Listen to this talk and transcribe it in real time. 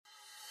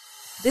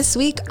This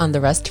week on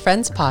the Rest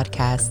Friends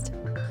podcast,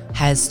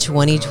 has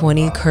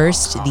 2020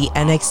 cursed the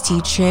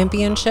NXT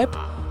championship?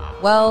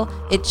 Well,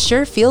 it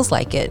sure feels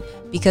like it,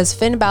 because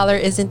Finn Balor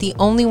isn't the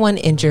only one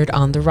injured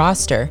on the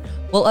roster.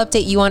 We'll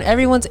update you on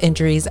everyone's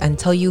injuries and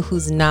tell you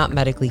who's not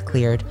medically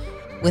cleared.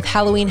 With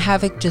Halloween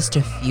Havok just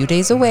a few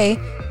days away,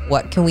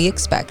 what can we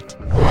expect?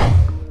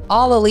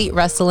 All Elite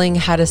Wrestling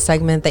had a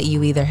segment that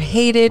you either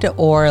hated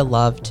or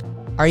loved.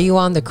 Are you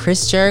on the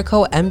Chris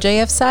Jericho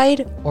MJF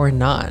side or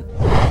not?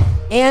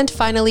 And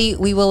finally,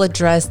 we will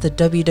address the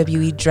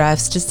WWE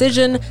Draft's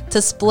decision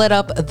to split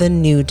up the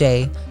New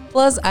Day.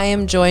 Plus, I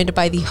am joined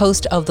by the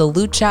host of the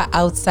Lucha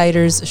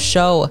Outsiders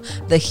show,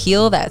 the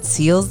heel that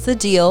seals the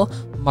deal,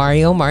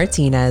 Mario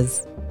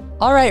Martinez.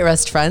 All right,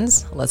 Rest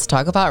Friends, let's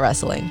talk about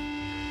wrestling.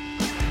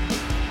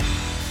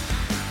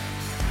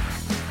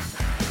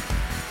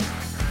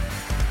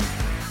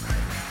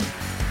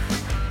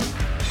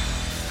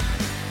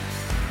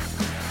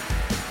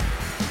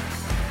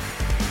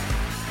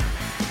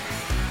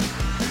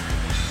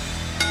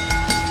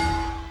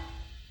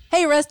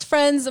 Hey, Rest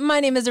Friends. My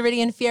name is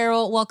Iridian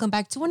Fierro. Welcome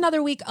back to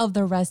another week of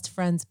the Rest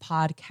Friends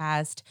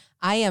podcast.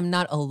 I am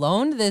not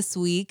alone this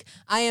week.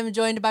 I am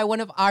joined by one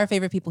of our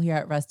favorite people here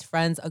at Rest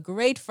Friends, a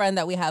great friend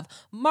that we have,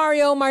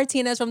 Mario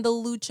Martinez from the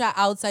Lucha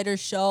Outsiders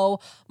show.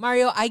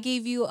 Mario, I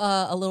gave you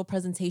a little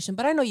presentation,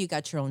 but I know you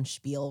got your own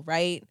spiel,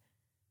 right?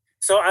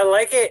 So I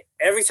like it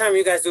every time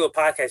you guys do a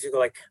podcast, you go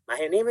like, my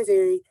name is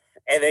Iri.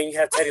 And then you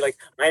have Teddy like,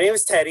 my name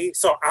is Teddy.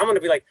 So I'm going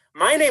to be like,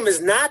 my name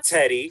is not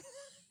Teddy.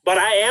 But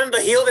I am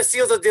the heel that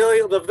seals the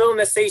deal, the villain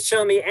that stays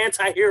chill, the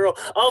anti-hero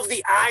of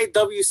the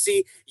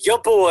IWC, your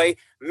boy,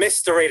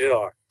 Mr. Rated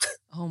R.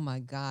 Oh my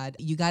God.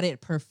 You got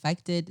it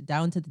perfected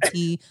down to the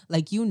T.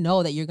 Like, you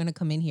know that you're going to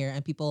come in here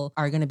and people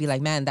are going to be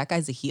like, man, that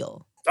guy's a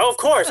heel. Oh, of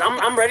course.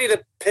 I'm ready to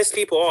piss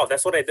people off.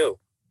 That's what I do.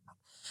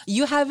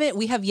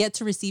 We have yet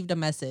to receive a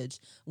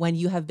message when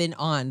you have been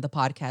on the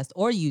podcast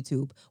or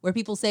YouTube where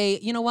people say,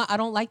 you know what, I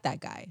don't like that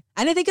guy.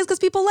 And I think it's because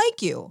people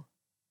like you.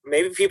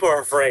 Maybe people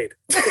are afraid.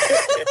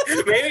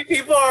 Maybe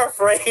people are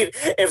afraid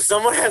if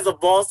someone has the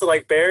balls to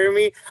like bury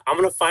me, I'm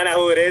going to find out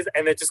who it is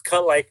and then just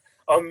cut like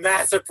a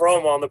massive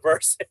promo on the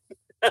person.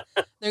 They're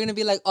going to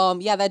be like,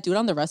 yeah, that dude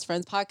on the Rest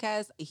Friends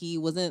podcast, he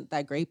wasn't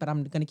that great, but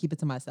I'm going to keep it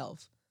to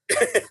myself.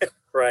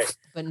 Right.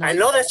 But no, I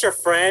know that's your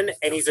friend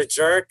and he's a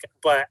jerk,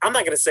 but I'm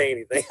not going to say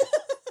anything.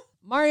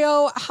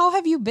 Mario, how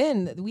have you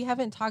been? We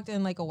haven't talked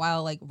in like a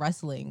while, like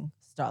wrestling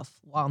stuff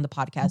on the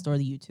podcast or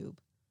the YouTube.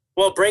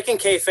 Well, breaking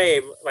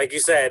kayfabe, like you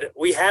said,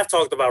 we have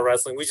talked about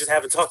wrestling. We just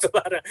haven't talked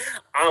about it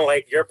on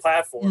like your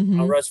platform,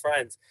 on Rest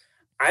Friends.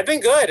 I've been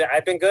good.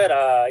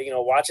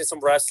 Watching some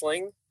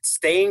wrestling,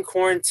 staying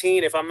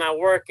quarantined if I'm not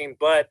working.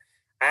 But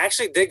I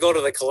actually did go to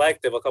the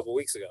Collective a couple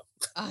weeks ago.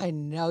 I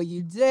know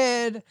you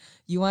did.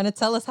 You want to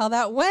tell us how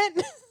that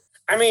went?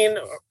 I mean,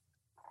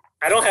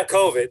 I don't have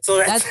COVID, so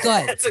that's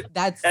good.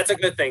 That's a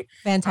good thing.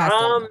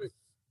 Fantastic.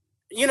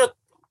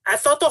 I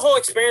thought the whole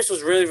experience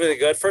was really, really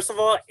good. First of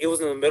all, it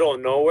was in the middle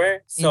of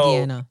nowhere. So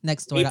Indiana,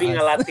 next door me to being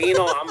us. a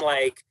Latino, I'm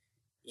like,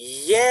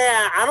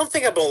 yeah, I don't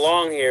think I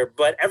belong here.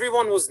 But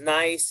everyone was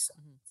nice.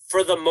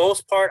 For the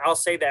most part, I'll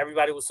say that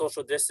everybody was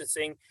social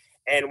distancing.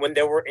 And when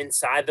they were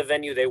inside the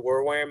venue, they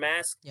were wearing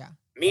masks. Yeah.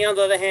 Me, on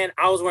the other hand,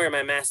 I was wearing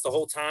my mask the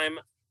whole time.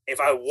 If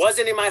I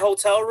wasn't in my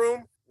hotel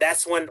room,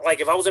 that's when,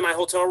 like, if I was in my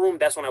hotel room,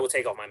 that's when I would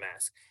take off my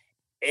mask.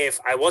 If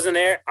I wasn't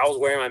there, I was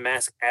wearing my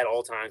mask at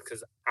all times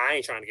because I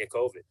ain't trying to get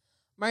COVID.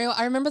 Mario,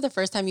 I remember the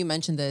first time you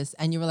mentioned this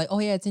and you were like, oh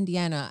yeah, it's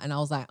Indiana. And I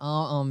was like,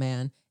 oh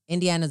man,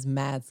 Indiana's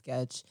mad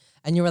sketch.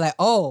 And you were like,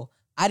 oh,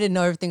 I didn't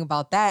know everything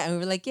about that. And we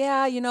were like,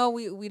 yeah,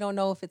 we don't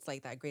know if it's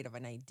like that great of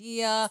an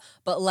idea.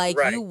 But like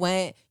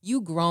right.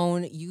 You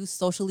grown, you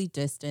socially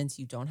distanced,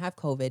 you don't have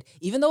COVID.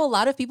 Even though a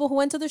lot of people who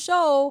went to the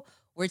show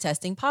were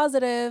testing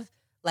positive.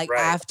 Like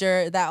right.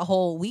 After that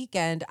whole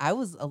weekend, I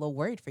was a little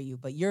worried for you,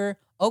 but you're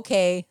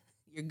okay.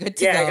 You're good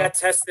to go. Yeah,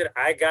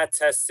 I got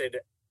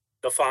tested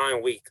the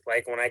following week,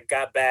 like when I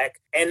got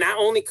back. And not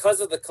only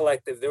because of the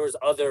Collective, there was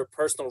other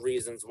personal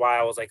reasons why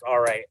I was like, all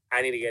right,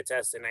 I need to get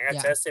tested. And I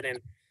got tested and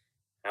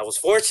I was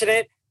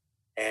fortunate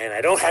and I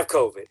don't have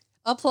COVID.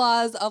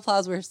 Applause.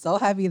 We're so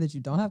happy that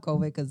you don't have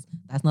COVID because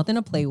that's nothing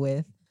to play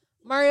with.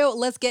 Mario,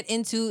 let's get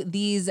into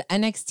these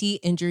NXT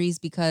injuries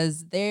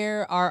because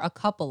there are a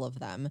couple of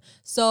them.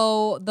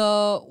 So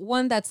the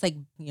one that's like,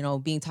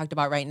 being talked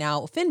about right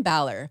now, Finn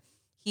Balor.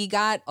 He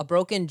got a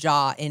broken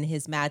jaw in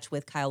his match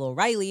with Kyle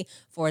O'Reilly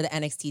for the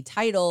NXT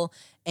title,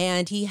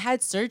 and he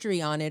had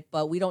surgery on it,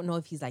 but we don't know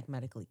if he's like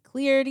medically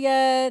cleared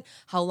yet.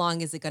 How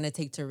long is it going to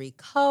take to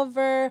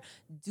recover?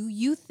 Do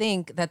you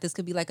think that this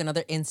could be like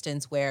another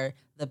instance where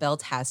the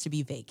belt has to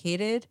be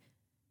vacated?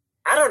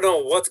 I don't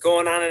know what's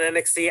going on in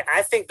NXT.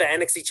 I think the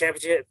NXT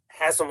championship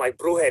has some like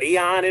brujeria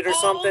on it or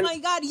something. Oh my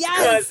God,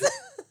 yes!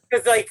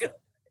 Because like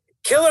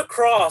Killer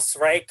Cross,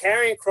 right?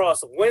 Karrion Kross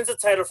wins the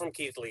title from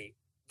Keith Lee.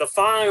 The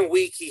following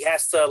week, he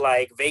has to,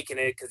 like, vacate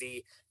it because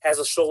he has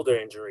a shoulder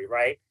injury,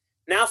 right?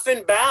 Now,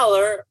 Finn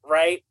Balor,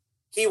 right,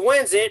 He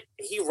wins it.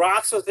 He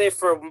rocks with it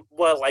for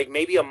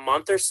maybe a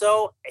month or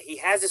so. He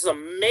has this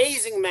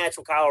amazing match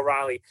with Kyle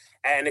O'Reilly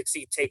at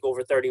NXT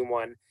TakeOver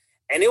 31.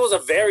 And it was a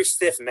very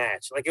stiff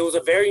match. Like, it was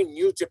a very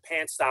New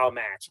Japan style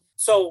match.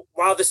 So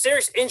while the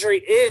serious injury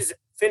is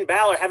Finn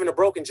Balor having a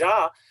broken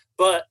jaw,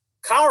 but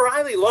Kyle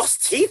O'Reilly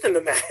lost teeth in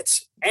the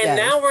match. And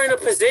now we're in a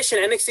position,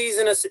 NXT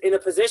is in a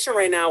position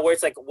right now where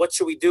it's like, what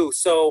should we do?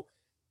 So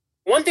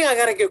one thing I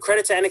got to give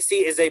credit to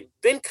NXT is they've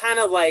been kind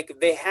of like,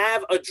 they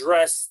have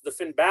addressed the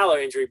Finn Balor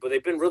injury, but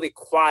they've been really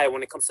quiet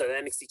when it comes to the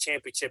NXT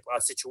Championship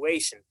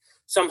situation.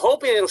 So I'm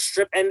hoping it'll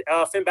strip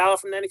Finn Balor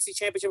from the NXT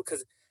Championship,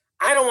 because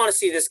I don't want to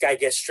see this guy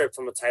get stripped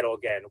from the title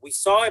again. We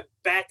saw it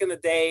back in the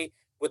day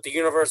with the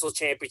Universal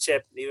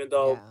Championship, even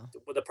though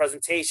the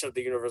presentation of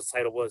the Universal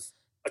title was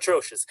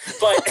atrocious.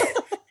 But,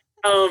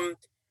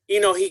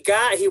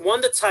 he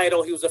won the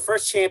title. He was the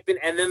first champion.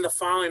 And then the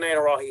following night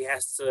of Raw, he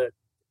has to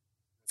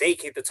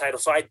vacate the title.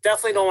 So I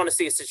definitely don't want to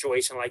see a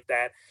situation like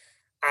that.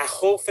 I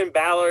hope Finn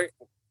Balor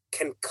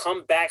can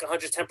come back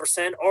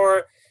 110%,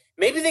 or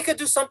maybe they could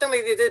do something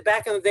like they did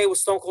back in the day with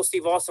Stone Cold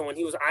Steve Austin when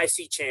he was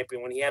IC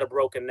champion, when he had a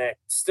broken neck.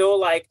 Still,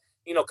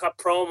 cut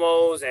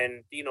promos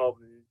and,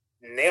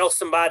 nail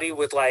somebody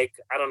with,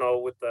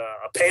 with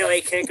a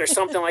Pele kick or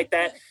something like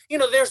that.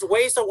 There's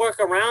ways to work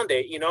around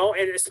it,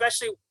 and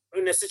especially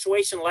in a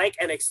situation like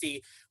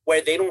NXT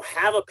where they don't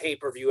have a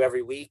pay-per-view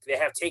every week. They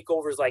have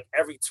takeovers like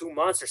every 2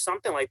 months or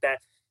something like that.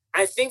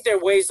 I think there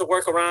are ways to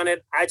work around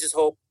it. I just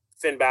hope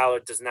Finn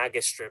Balor does not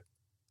get stripped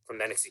from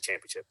the NXT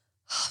Championship.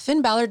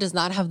 Finn Balor does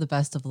not have the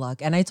best of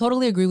luck. And I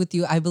totally agree with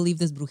you. I believe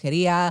this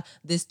brujeria,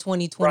 this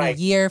 2020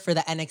 year for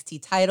the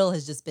NXT title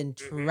has just been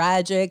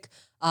tragic.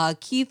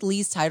 Keith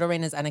Lee's title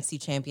reign as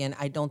NXT champion,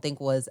 I don't think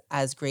was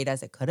as great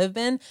as it could have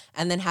been.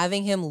 And then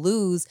having him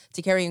lose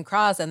to Karrion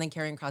Kross and then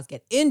Karrion Kross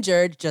get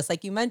injured, just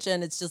like you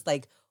mentioned, it's just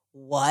like,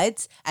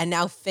 what? And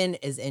now Finn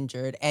is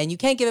injured. And you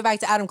can't give it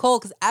back to Adam Cole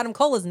because Adam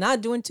Cole is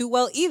not doing too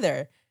well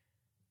either.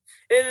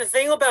 And the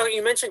thing about it,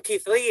 you mentioned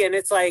Keith Lee, and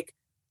it's like,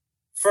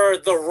 for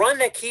the run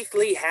that Keith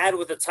Lee had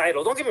with the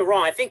title, don't get me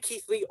wrong, I think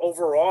Keith Lee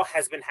overall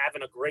has been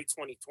having a great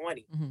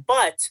 2020. Mm-hmm.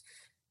 But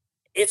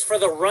it's for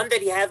the run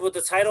that he had with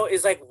the title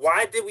is like,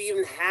 why did we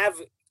even have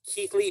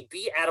Keith Lee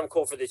beat Adam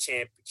Cole for the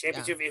championship?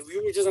 Yeah. If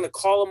we were just going to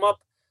call him up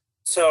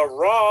to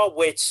Raw,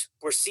 which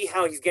we'll see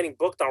how he's getting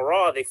booked on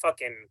Raw,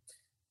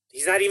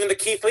 he's not even the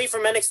Keith Lee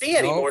from NXT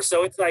anymore. Nope.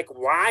 So it's like,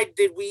 why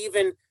did we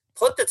even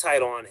put the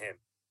title on him?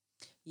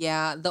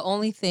 Yeah, the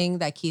only thing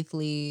that Keith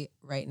Lee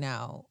right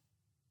now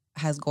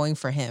has going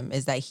for him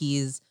is that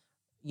he's,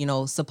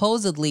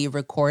 supposedly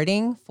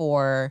recording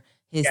for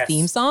his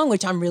theme song,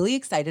 which I'm really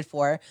excited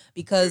for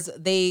because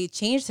they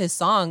changed his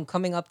song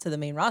coming up to the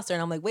main roster.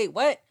 And I'm like, wait,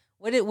 what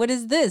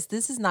is this?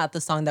 This is not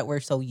the song that we're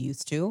so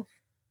used to.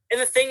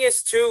 And the thing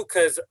is too,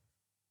 because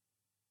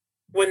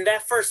when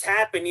that first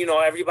happened,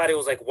 everybody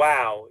was like,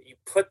 wow, you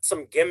put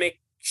some gimmick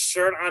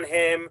shirt on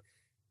him.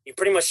 You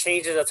pretty much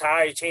changed his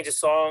attire. You changed his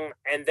song.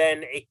 And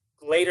then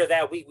later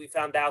that week, we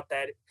found out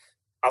that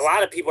a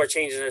lot of people are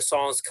changing their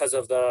songs because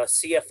of the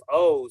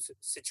CFO's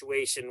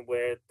situation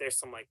where there's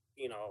some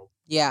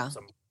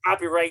some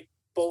copyright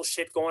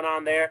bullshit going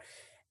on there,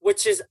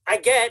 which is, I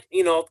get,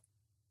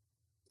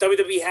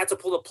 WWE had to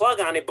pull the plug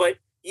on it, but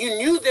you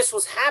knew this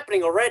was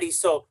happening already.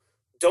 So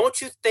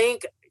don't you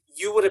think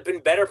you would have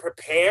been better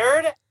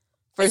prepared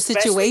for a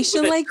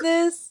situation like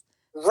this?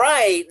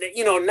 Right.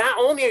 Not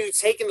only are you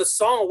taking the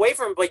song away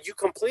from him, but you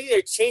completely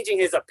are changing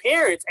his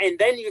appearance. And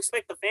then you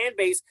expect the fan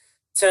base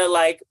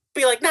to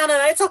be like, no,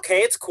 it's okay.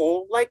 It's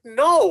cool. Like,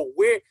 no,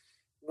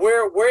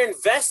 we're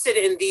invested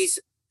in these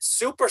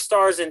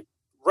superstars and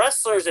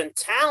wrestlers and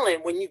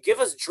talent. When you give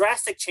us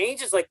drastic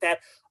changes like that,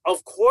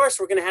 of course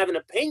we're going to have an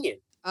opinion.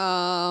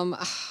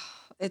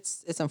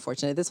 It's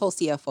unfortunate. This whole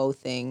CFO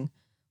thing,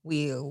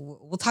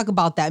 we'll talk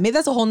about that. Maybe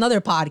that's a whole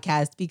nother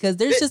podcast because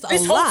there's just a lot.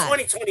 This whole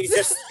 2020 is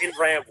just in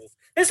rambles.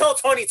 This whole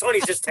 2020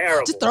 is just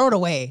terrible. Just throw it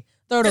away.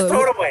 Throw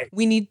it away.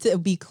 We need to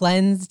be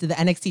cleansed. The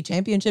NXT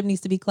Championship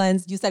needs to be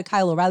cleansed. You said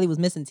Kyle O'Reilly was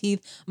missing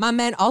teeth. My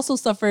man also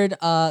suffered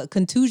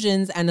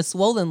contusions and a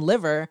swollen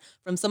liver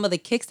from some of the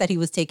kicks that he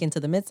was taking to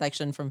the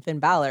midsection from Finn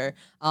Balor.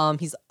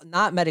 He's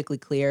not medically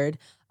cleared.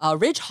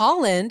 Ridge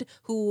Holland,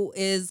 who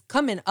is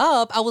coming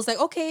up, I was like,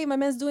 okay, my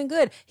man's doing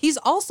good. He's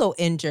also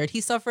injured.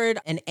 He suffered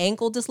an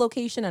ankle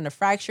dislocation and a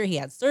fracture. He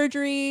had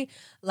surgery.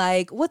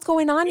 Like, what's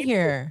going on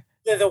here?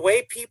 The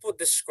way people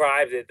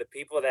described it, the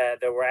people that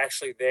were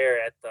actually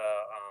there at the,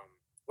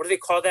 what do they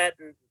call that?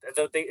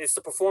 It's the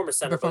Performance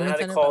Center. Performance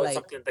Center, they call it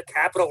something, the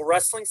Capitol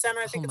Wrestling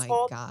Center, I think it's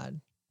called. Oh my God.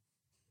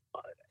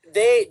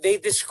 They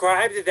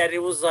described it that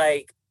it was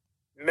like,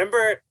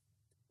 remember,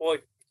 well,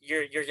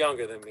 you're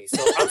younger than me,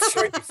 so I'm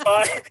sure you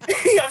saw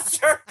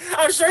it.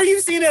 I'm sure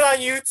you've seen it on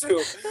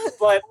YouTube.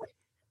 But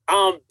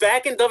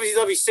back in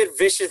WCW, Sid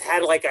Vicious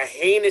had like a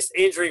heinous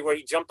injury where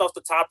he jumped off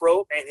the top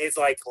rope and his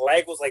leg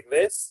was like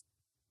this.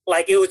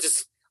 Like, it was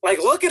just,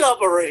 look it up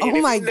already.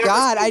 Oh my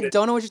God, I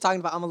don't know what you're talking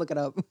about. I'm going to look it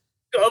up.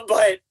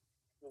 But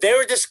they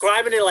were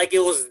describing it like it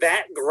was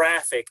that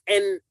graphic.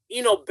 And,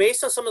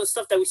 based on some of the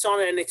stuff that we saw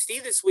on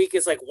NXT this week,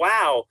 it's like,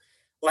 wow,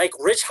 like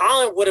Rich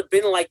Holland would have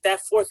been like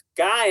that fourth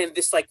guy in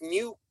this like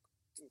new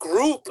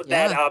group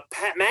that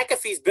Pat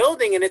McAfee's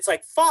building, and it's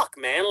like, fuck,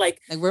 man,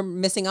 like we're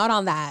missing out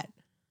on that.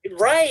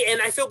 Right,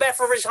 and I feel bad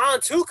for Rich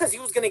Holland too, because he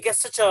was going to get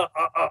such a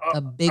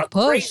big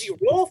push, crazy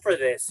role for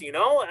this, you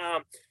know.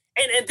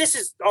 And this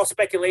is all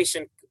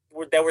speculation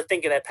that we're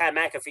thinking that Pat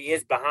McAfee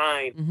is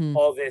behind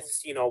all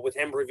this, you know, with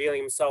him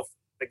revealing himself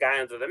the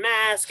guy under the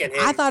mask. And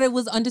I thought it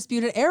was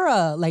Undisputed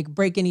Era, like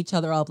breaking each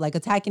other up, like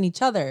attacking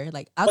each other,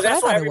 like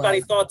that's what everybody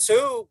thought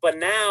too. But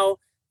now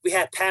we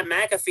had Pat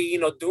McAfee, you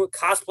know, doing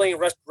cosplaying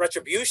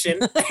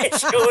Retribution, and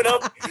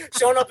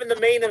showing up in the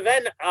main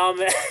event.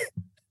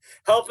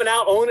 Helping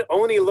out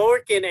Oni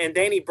Lorcan and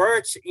Danny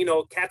Burch, you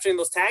know, capturing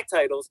those tag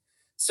titles.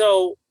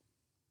 So,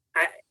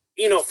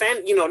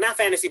 not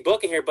fantasy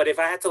booking here, but if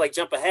I had to like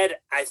jump ahead,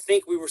 I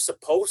think we were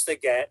supposed to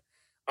get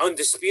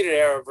Undisputed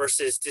Era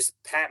versus this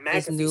Pat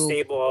McAfee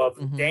stable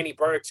of Danny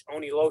Burch,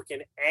 Oni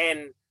Lorcan,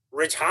 and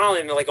Rich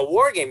Holland in like a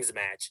War Games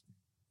match.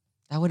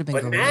 That would have been.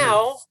 But great.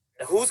 Now,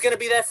 who's going to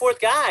be that fourth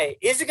guy?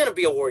 Is it going to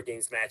be a War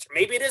Games match?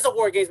 Maybe it is a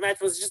War Games match,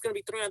 but it's just going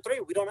to be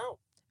 3-on-3. We don't know.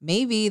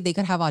 Maybe they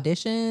could have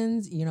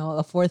auditions, you know,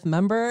 a fourth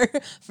member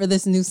for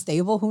this new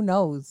stable. Who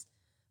knows?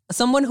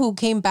 Someone who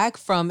came back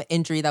from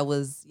injury that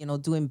was, you know,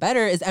 doing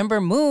better is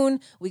Ember Moon.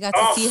 We got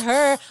to see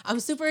her. I'm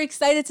super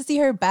excited to see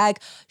her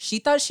back. She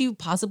thought she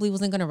possibly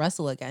wasn't going to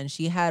wrestle again.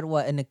 She had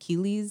her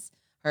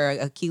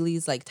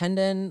Achilles like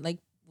tendon, like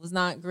was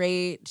not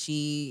great.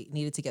 She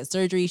needed to get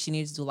surgery. She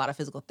needed to do a lot of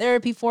physical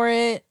therapy for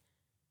it.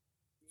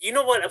 You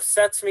know what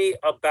upsets me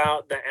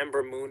about the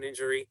Ember Moon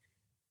injury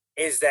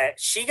is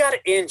that she got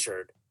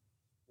injured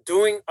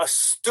doing a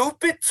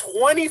stupid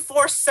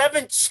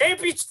 24/7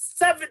 championship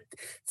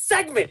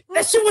segment.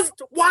 That shit was,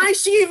 why is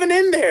she even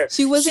in there?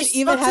 She wasn't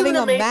even having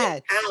a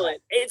match.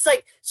 Talent. It's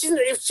like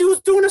she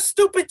was doing a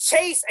stupid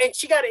chase and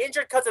she got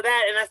injured because of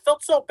that. And I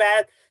felt so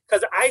bad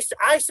because I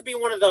used to be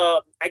one of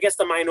the, I guess,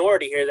 the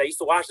minority here that used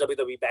to watch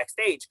WWE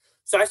backstage.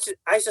 So I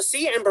used to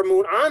see Ember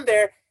Moon on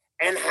there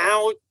and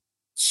how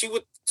she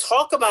would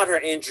talk about her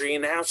injury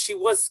and how she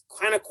was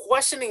kind of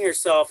questioning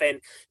herself.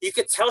 And you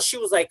could tell she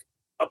was like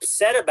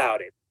upset about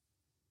it.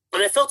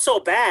 And I felt so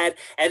bad.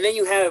 And then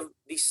you have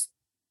these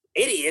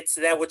idiots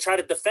that would try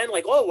to defend,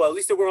 like, oh, well, at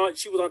least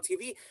she was on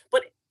TV.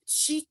 But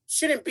she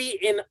shouldn't be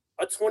in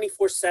a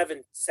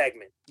 24/7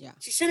 segment. Yeah.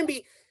 She shouldn't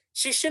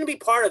be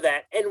part of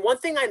that. And one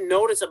thing I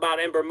noticed about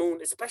Ember Moon,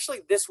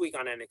 especially this week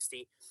on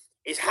NXT,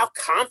 is how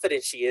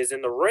confident she is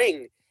in the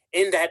ring,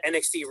 in that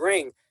NXT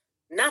ring.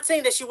 Not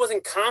saying that she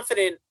wasn't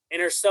confident in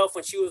herself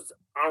when she was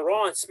on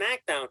Raw and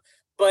SmackDown,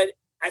 but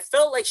I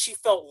felt like she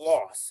felt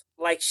lost.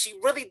 Like she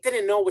really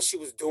didn't know what she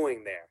was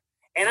doing there.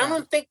 And I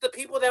don't think the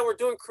people that were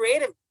doing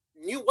creative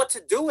knew what to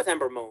do with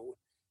Ember Moon.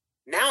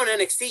 Now in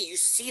NXT, you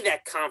see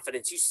that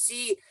confidence. You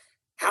see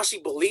how she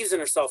believes in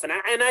herself. And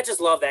I just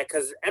love that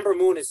because Ember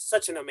Moon is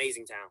such an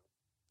amazing talent.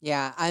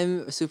 Yeah,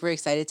 I'm super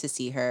excited to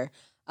see her.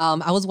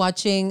 I was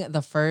watching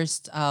the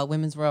first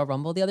Women's Royal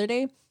Rumble the other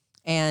day,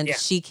 and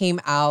she came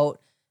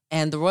out,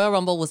 and the Royal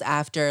Rumble was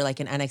after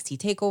like an NXT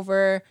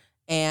takeover,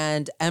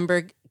 and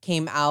Ember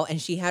came out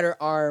and she had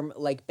her arm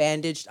like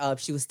bandaged up.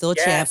 She was still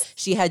champ.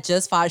 She had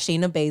just fought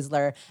Shayna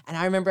Baszler. And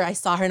I remember I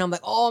saw her and I'm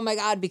like, oh my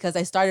God, because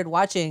I started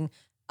watching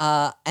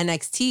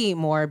NXT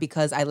more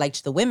because I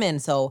liked the women.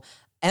 So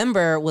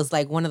Ember was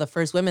like one of the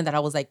first women that I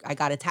was like, I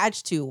got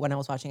attached to when I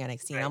was watching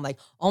NXT. And I'm like,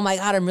 oh my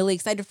God, I'm really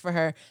excited for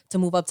her to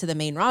move up to the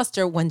main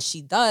roster when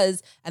she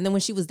does. And then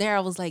when she was there, I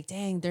was like,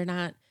 dang, they're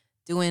not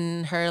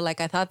doing her like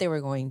I thought they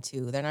were going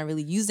to. They're not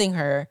really using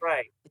her,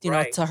 you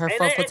know, to her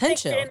full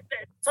potential. And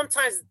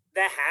sometimes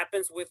that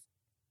happens with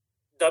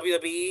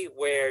WWE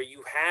where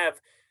you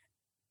have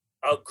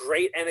a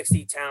great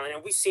NXT talent,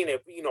 and we've seen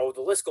it, you know,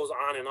 the list goes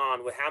on and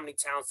on with how many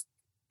talents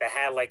that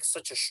had like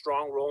such a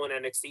strong role in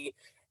NXT,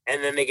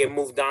 and then they get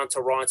moved on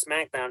to Raw and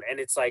SmackDown, and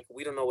it's like,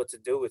 we don't know what to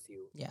do with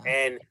you. Yeah.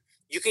 And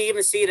you can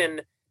even see it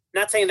in,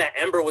 not saying that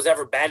Ember was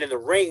ever bad in the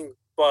ring,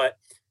 but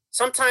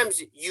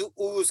sometimes you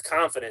ooze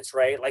confidence,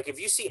 right? Like if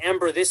you see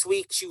Ember this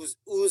week, she was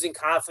oozing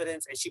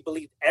confidence and she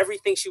believed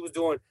everything she was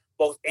doing,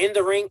 both in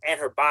the ring and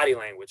her body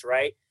language,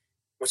 right?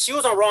 When she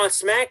was on Raw and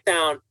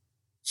SmackDown,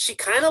 she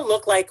kind of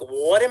looked like,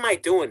 what am I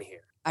doing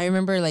here? I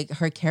remember like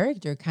her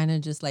character kind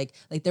of just like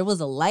there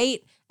was a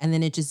light and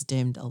then it just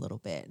dimmed a little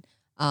bit.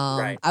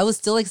 I was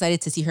still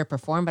excited to see her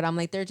perform, but I'm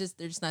like, they're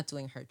just not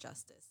doing her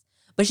justice.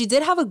 But she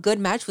did have a good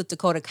match with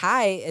Dakota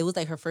Kai. It was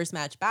like her first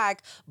match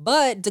back.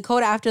 But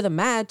Dakota after the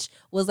match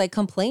was like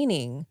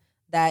complaining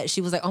that she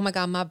was like, oh my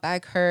God, my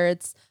back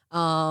hurts.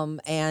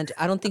 And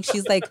I don't think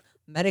she's like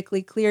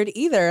medically cleared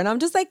either. And I'm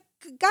just like,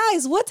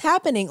 guys, what's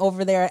happening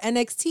over there at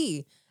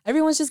NXT?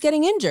 Everyone's just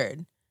getting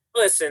injured.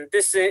 Listen,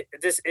 this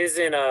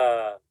isn't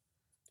a,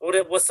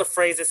 what's the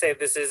phrase they say?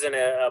 This isn't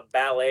a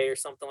ballet or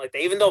something like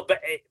that. Even though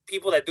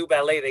people that do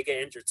ballet, they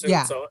get injured too.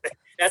 Yeah. So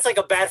that's like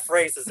a bad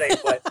phrase to say.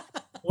 But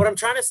what I'm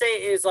trying to say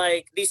is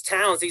like these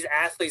talents, these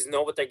athletes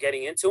know what they're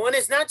getting into. And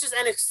it's not just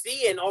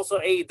NXT and also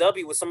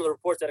AEW with some of the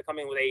reports that are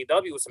coming with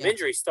AEW with some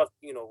injury stuff,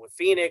 you know, with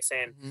Phoenix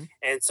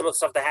and some of the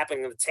stuff that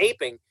happened in the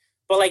taping.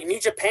 But like New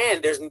Japan,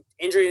 there's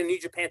injury in New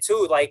Japan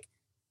too. Like,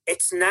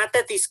 it's not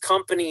that these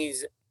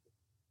companies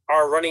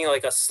are running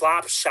like a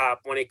slop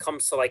shop when it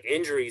comes to like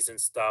injuries and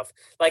stuff.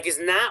 Like,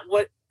 it's not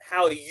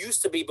how it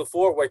used to be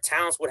before, where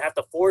talents would have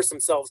to force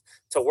themselves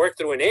to work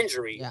through an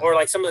injury, or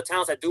like some of the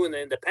talents that do in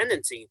the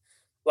independent scene.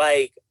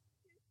 Like,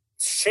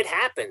 shit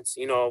happens,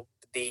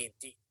 the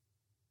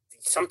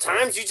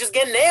sometimes you just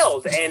get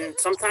nailed, and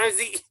sometimes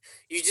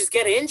you just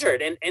get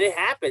injured, and it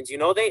happens.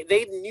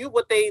 They knew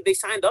what they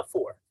signed up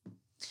for.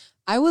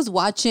 I didn't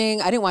watch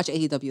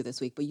AEW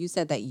this week, but you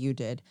said that you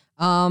did.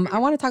 I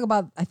want to talk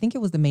about, I think it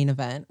was the main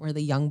event where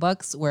the Young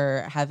Bucks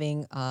were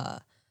having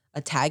a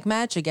tag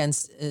match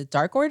against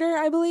Dark Order,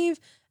 I believe.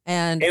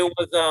 And it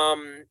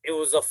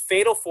was a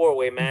fatal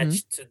 4-way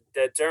match to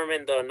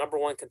determine the number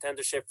one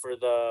contendership for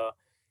the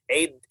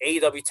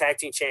AEW Tag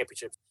Team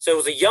Championship. So it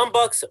was the Young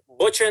Bucks,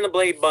 Butcher and the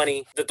Blade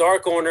Bunny, the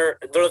Dark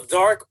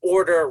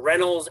Order,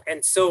 Reynolds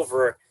and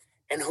Silver,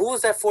 and who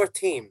was that fourth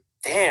team?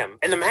 Damn.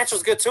 And the match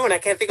was good too, and I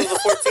can't think of the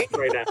fourth team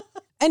right now.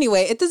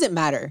 Anyway, it doesn't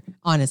matter,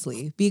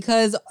 honestly,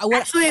 because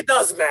actually it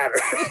does matter.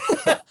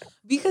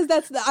 Because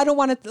I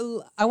want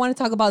to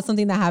talk about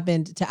something that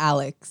happened to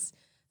Alex.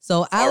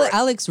 So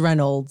Alex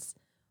Reynolds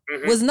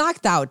was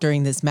knocked out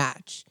during this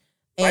match.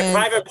 And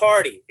Private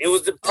Party. It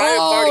was the Private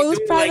Party. It was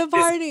Private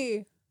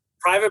Party.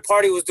 Private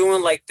Party was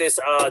doing like this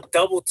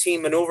double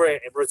team maneuver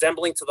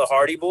resembling to the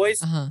Hardy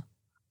Boys,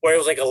 where it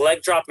was like a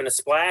leg drop and a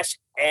splash.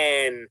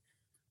 And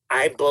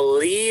I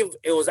believe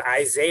it was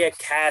Isaiah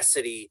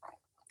Cassidy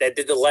that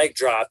did the leg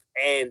drop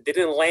and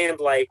didn't land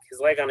like his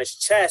leg on his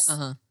chest.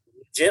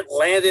 Legit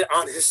landed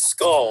on his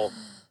skull.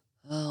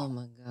 Oh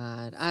my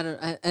God.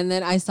 And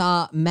then I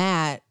saw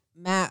Matt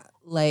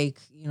like,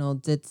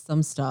 did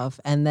some stuff.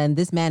 And then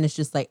this man is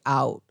just like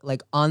out,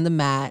 like on the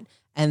mat.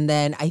 And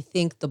then I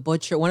think the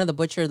Butcher,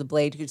 the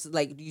Blade, just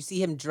like, you see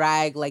him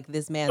drag like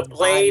this man's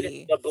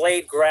body. The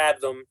Blade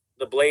grabbed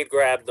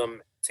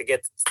him. To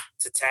get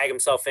to tag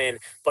himself in,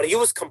 but he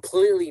was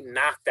completely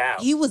knocked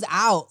out. He was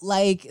out.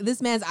 Like,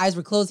 this man's eyes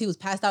were closed. He was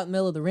passed out in the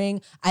middle of the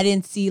ring. I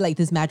didn't see, like,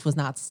 this match was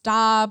not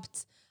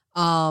stopped.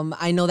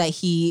 I know that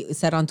he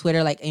said on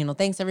Twitter, like,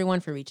 thanks everyone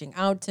for reaching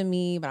out to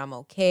me, but I'm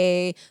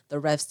okay. The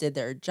refs did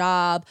their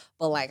job.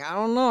 But like, I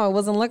don't know. It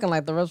wasn't looking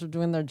like the refs were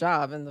doing their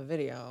job in the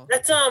video.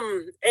 That's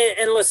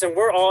and listen,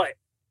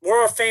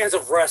 we're fans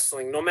of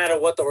wrestling, no matter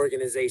what the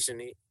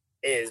organization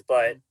is,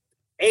 but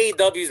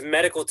AEW's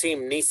medical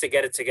team needs to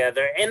get it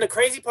together. And the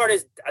crazy part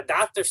is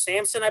Dr.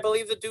 Sampson, I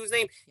believe the dude's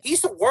name, he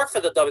used to work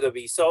for the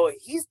WWE. So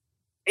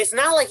it's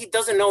not like he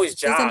doesn't know his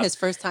job. This isn't his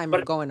first time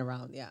going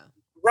around. Yeah.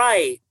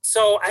 Right.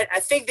 So I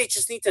think they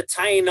just need to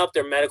tighten up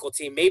their medical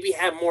team, maybe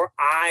have more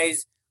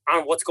eyes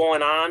on what's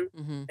going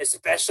on,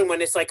 especially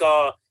when it's like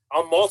a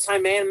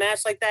multi-man match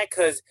like that,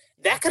 because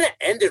that could have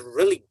ended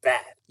really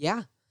bad.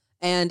 Yeah.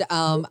 And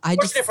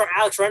for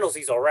Alex Reynolds,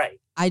 he's all right.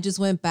 I just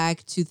went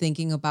back to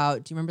thinking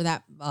about, do you remember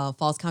that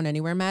Falls Count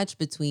Anywhere match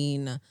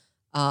between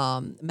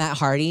Matt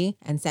Hardy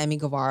and Sammy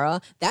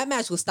Guevara? That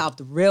match was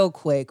stopped real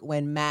quick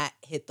when Matt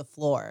hit the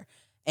floor.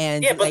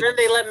 And yeah, but then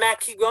they let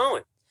Matt keep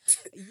going.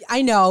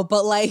 I know,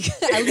 but like,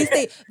 at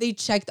least they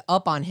checked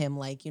up on him.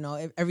 Like,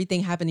 if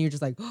everything happened, you're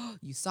just like, oh,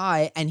 you saw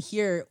it. And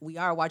here we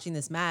are watching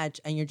this match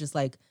and you're just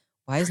like,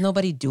 why is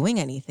nobody doing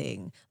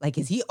anything? Like,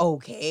 is he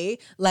okay?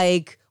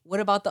 Like, what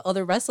about the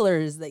other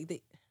wrestlers?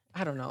 Like,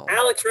 I don't know.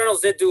 Alex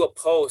Reynolds did do a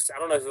post. I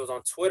don't know if it was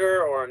on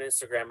Twitter or on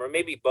Instagram or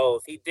maybe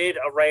both. He did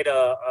write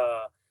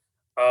a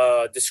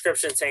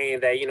description saying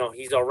that,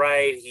 he's all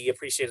right. He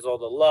appreciates all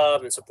the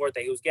love and support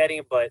that he was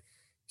getting, but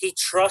he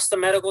trusts the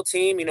medical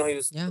team. He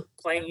was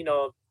playing,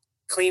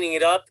 cleaning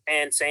it up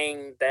and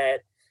saying that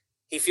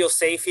he feels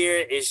safe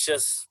here. It's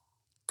just,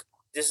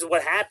 this is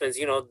what happens.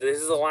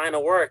 This is a line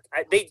of work.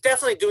 They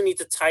definitely do need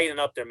to tighten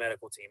up their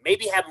medical team.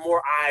 Maybe have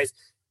more eyes,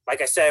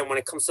 like I said, when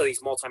it comes to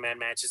these multi-man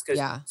matches,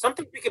 because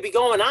something could be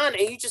going on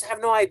and you just have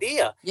no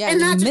idea. Yeah, and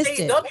not just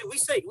AEW.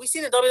 We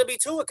seen the WWE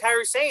too with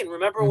Kairi Sane.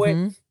 Remember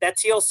when that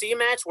TLC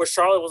match where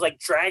Charlotte was like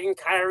dragging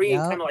Kairi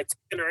and kind of like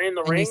taking her in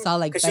the ring? You saw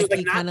like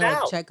Becky kind of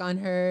like check on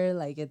her.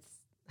 Like, it's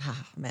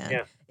man.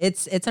 Yeah.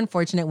 It's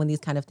unfortunate when these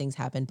kind of things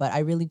happen, but I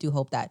really do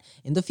hope that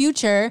in the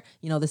future,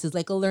 this is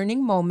like a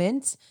learning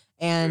moment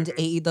and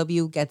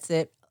AEW gets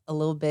it a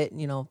little bit,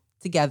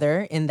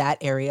 together in that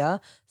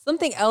area.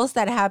 Something else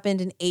that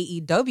happened in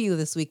AEW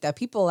this week that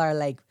people are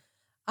like,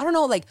 I don't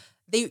know, like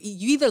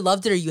you either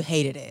loved it or you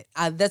hated it.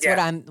 That's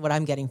what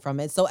I'm getting from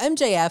it. So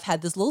MJF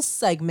had this little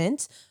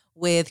segment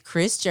with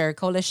Chris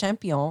Jericho, Le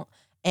Champion,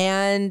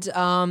 and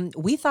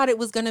we thought it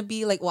was gonna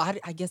be like, well,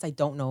 I guess I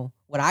don't know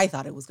what I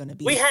thought it was gonna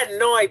be. We had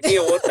no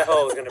idea what the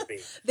hell it was gonna be.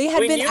 They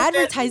had been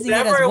advertising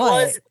it as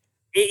what?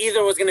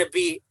 It was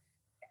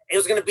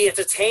gonna be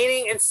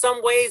entertaining in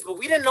some ways, but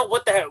we didn't know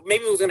what the hell.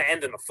 Maybe it was gonna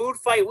end in a food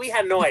fight. We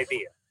had no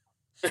idea.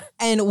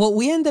 And what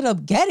we ended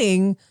up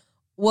getting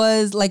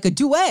was like a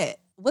duet.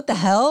 What the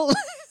hell?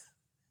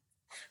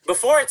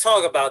 Before I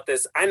talk about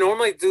this, I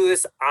normally do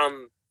this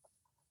on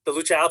the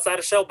Lucha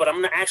Outsider show, but I'm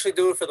going to actually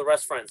do it for the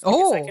Rest Friends. Give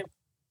me a second.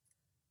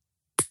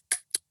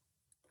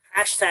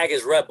 Hashtag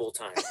is Red Bull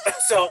time.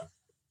 So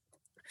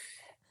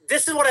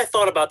this is what I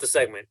thought about the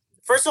segment.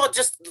 First of all,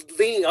 just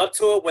leading up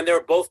to it when they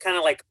were both kind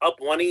of like up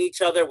wanting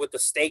each other with the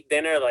steak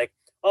dinner, like,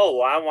 oh,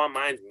 well, I want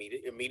mine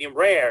medium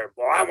rare.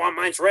 Well, I want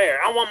mine's rare.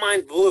 I want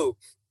mine blue.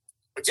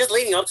 Just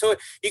leading up to it,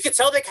 you could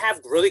tell they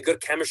have really good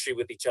chemistry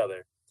with each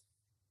other,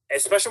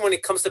 especially when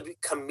it comes to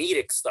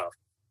comedic stuff.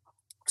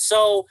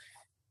 So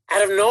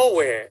out of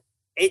nowhere,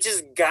 it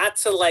just got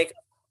to like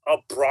a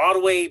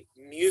Broadway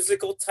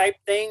musical type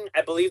thing.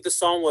 I believe the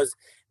song was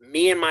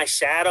Me and My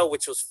Shadow,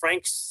 which was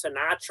Frank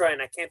Sinatra,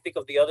 and I can't think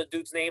of the other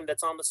dude's name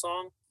that's on the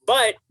song.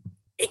 But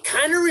it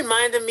kind of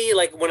reminded me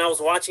like when I was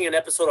watching an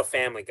episode of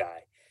Family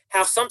Guy,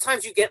 how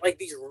sometimes you get like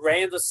these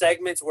random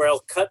segments where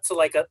it'll cut to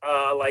like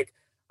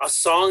a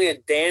song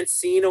and dance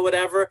scene or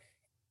whatever.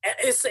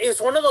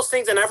 It's one of those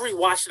things, and I've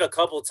rewatched it a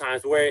couple of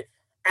times where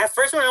at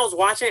first when I was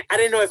watching it, I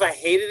didn't know if I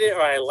hated it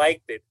or I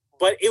liked it.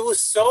 But it was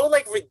so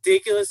like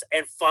ridiculous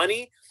and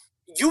funny.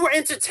 You were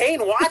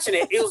entertained watching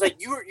it. It was like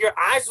your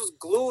eyes was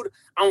glued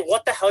on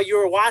what the hell you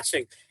were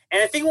watching.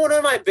 And I think one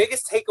of my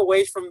biggest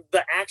takeaways from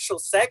the actual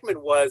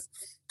segment was,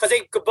 because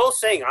they could both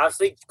sing,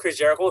 obviously Chris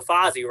Jericho with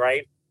Fozzy,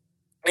 right?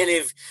 And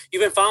if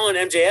you've been following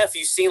MJF,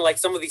 you've seen like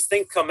some of these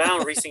things come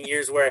out in recent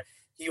years where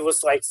he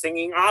was like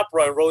singing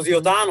opera and Rosie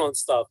O'Donnell and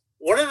stuff.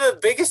 One of the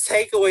biggest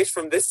takeaways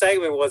from this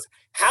segment was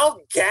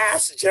how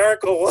gassed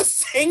Jericho was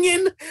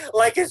singing.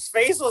 Like his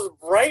face was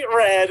bright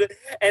red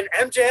and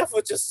MJF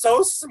was just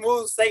so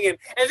smooth singing.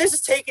 And this is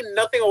taking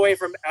nothing away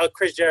from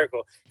Chris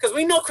Jericho, because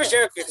we know Chris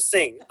Jericho can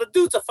sing. The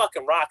dude's a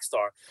fucking rock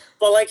star.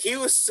 But like he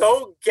was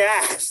so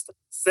gassed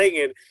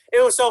singing.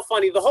 It was so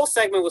funny. The whole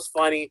segment was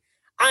funny.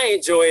 I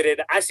enjoyed it.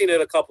 I've seen it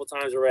a couple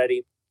times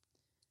already.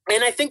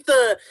 And I think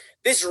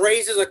this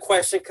raises a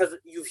question because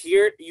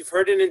you've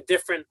heard it in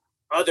different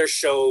other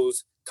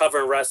shows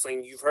covering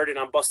wrestling. You've heard it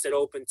on Busted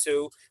Open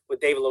too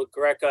with David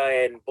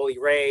LaGreca and Bully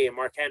Ray and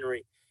Mark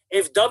Henry.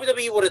 If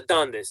WWE would have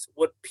done this,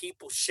 would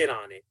people shit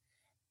on it?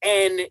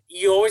 And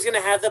you're always going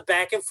to have the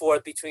back and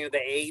forth between the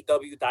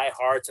AEW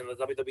diehards and the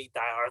WWE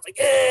diehards. Like,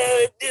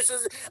 this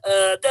is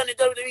done in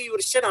WWE,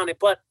 would have shit on it.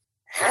 But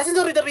hasn't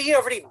WWE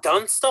already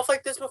done stuff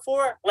like this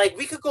before? Like,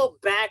 we could go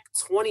back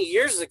 20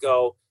 years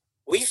ago.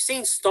 We've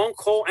seen Stone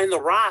Cold and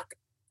The Rock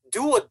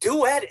do a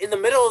duet in the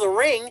middle of the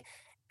ring,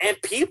 and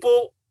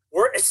people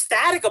were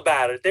ecstatic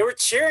about it. They were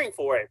cheering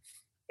for it.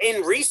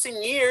 In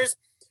recent years,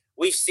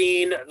 we've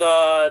seen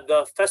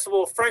the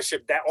Festival of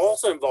Friendship that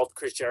also involved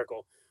Chris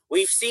Jericho.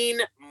 We've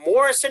seen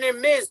Morrison and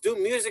Miz do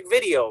music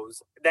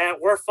videos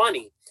that were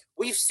funny.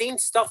 We've seen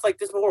stuff like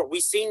this before.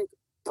 We've seen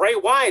Bray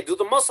Wyatt do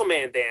the Muscle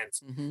Man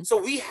dance. Mm-hmm.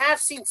 So we have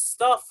seen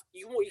stuff.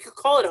 You could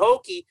call it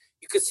hokey.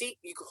 You could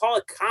call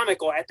it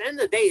comical. At the end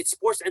of the day, it's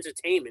sports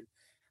entertainment.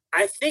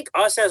 I think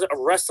us as a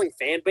wrestling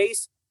fan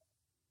base,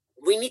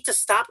 we need to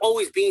stop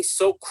always being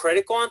so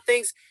critical on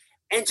things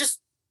and just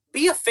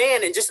be a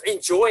fan and just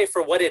enjoy it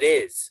for what it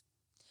is.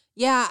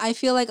 Yeah, I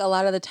feel like a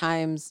lot of the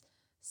times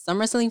some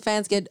wrestling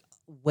fans get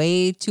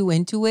way too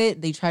into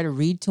it. They try to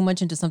read too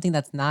much into something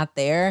that's not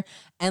there.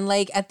 And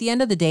like at the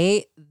end of the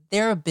day,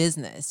 they're a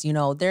business,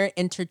 they're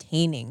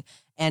entertaining.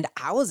 And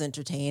I was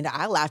entertained.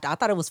 I laughed. I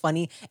thought it was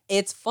funny.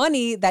 It's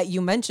funny that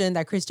you mentioned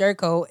that Chris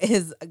Jericho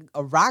is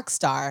a rock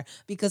star,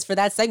 because for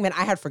that segment,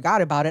 I had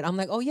forgot about it. I'm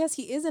like, oh, yes,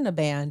 he is in a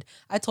band.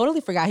 I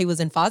totally forgot he was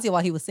in Fozzy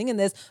while he was singing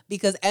this,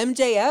 because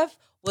MJF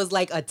was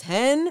like a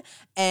 10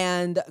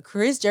 and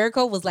Chris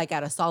Jericho was like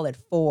at a solid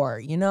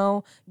 4,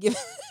 There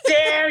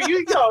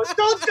you go.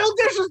 Don't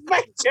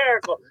disrespect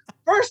Jericho.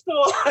 First of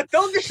all,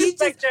 don't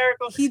disrespect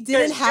Jericho. He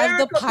didn't have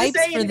the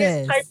pipes for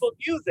this type of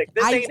music.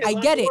 I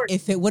get it.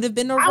 If it would have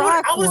been a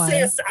rock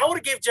I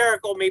would give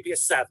Jericho maybe a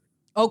 7.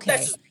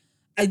 Okay.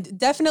 I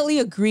definitely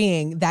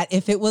agreeing that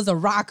if it was a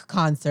rock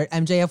concert,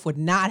 MJF would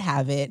not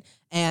have it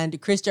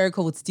and Chris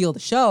Jericho would steal the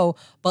show.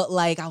 But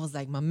like, I was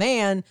like, my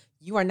man,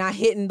 you are not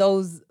hitting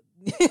those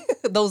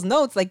those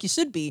notes like you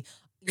should be.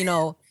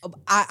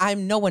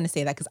 I'm no one to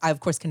say that because I, of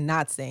course,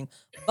 cannot sing.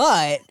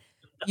 But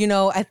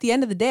at the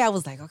end of the day, I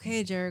was like,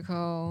 okay,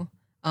 Jericho.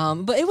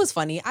 But it was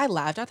funny. I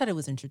laughed. I thought it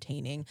was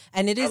entertaining.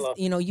 And it is,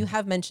 you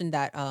have mentioned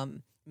that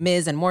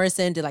Miz and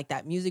Morrison did like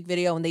that music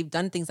video, and they've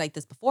done things like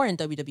this before in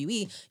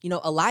WWE.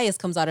 Elias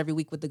comes out every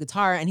week with the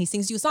guitar and he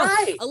sings you a song.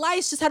 Right.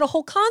 Elias just had a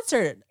whole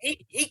concert.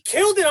 He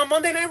killed it on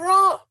Monday Night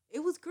Raw.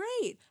 It was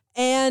great.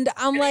 And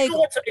I'm like,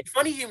 it's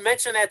funny you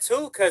mentioned that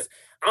too, because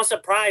I'm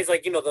surprised,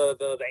 like, the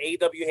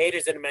AEW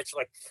haters didn't mention,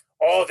 like,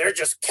 oh, they're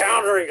just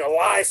countering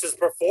Elias's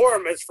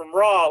performance from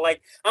Raw.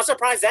 Like, I'm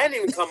surprised that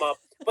didn't even come up.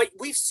 But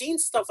we've seen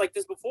stuff like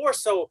this before,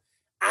 so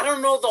I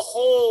don't know the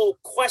whole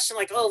question,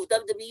 like, oh,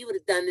 WWE would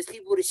have done this,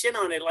 people would have shit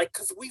on it. Like,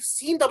 because we've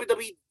seen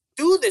WWE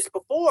do this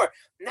before,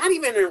 not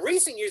even in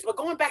recent years, but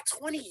going back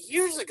 20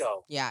 years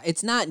ago. Yeah,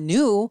 it's not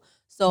new,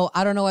 so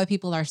I don't know why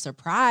people are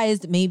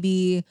surprised.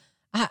 Maybe...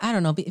 I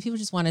don't know. People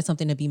just wanted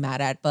something to be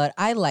mad at, but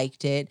I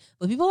liked it.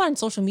 But people on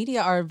social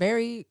media are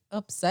very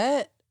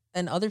upset,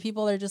 and other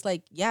people are just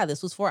like, yeah,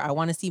 this was I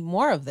want to see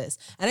more of this.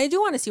 And I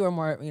do want to see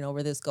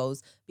where this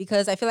goes,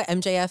 because I feel like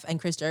MJF and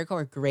Chris Jericho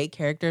are great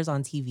characters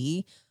on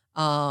TV.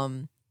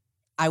 I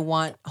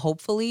want,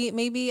 hopefully,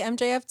 maybe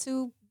MJF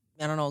to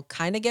I don't know,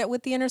 kind of get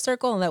with the Inner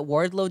Circle and let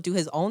Wardlow do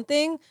his own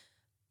thing.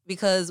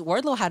 Because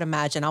Wardlow had a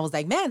match and I was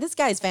like, man, this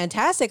guy's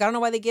fantastic. I don't know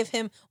why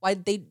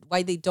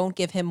they don't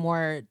give him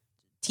more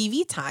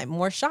TV time,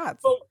 more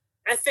shots. Well,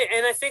 I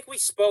think we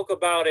spoke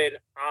about it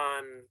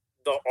on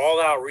the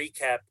All Out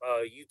Recap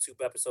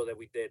YouTube episode that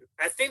we did.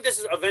 I think this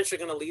is eventually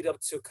going to lead up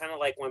to kind of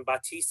like when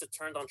Batista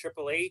turned on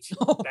Triple H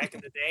back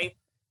in the day.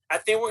 I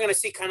think we're going to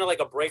see kind of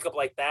like a breakup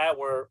like that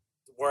where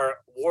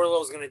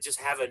Wardlow's going to just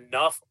have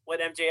enough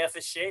with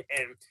MJF's shit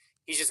and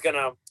he's just going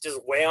to just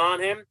weigh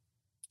on him.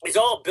 It's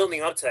all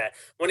building up to that.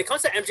 When it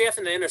comes to MJF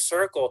and the Inner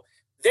Circle,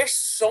 there's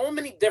so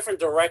many different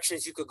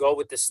directions you could go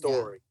with this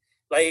story.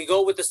 Yeah. Like you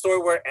go with the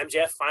story where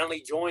MJF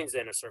finally joins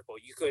the Inner Circle.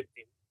 You could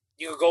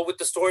go with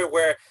the story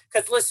where,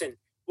 because listen,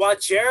 while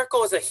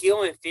Jericho is a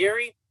heel in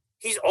theory,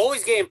 he's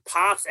always getting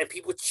pops and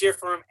people cheer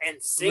for him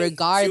and sing.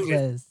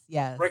 Regardless,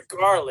 yes.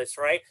 Regardless,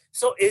 right?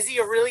 So is he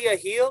really a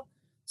heel?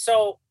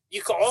 So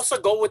you could also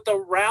go with the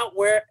route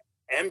where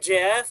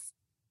MJF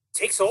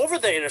takes over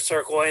the Inner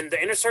Circle and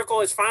the Inner Circle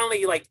is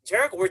finally like,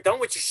 Jericho, we're done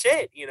with your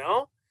shit, you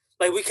know?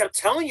 Like we kept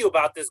telling you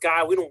about this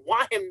guy. We don't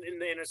want him in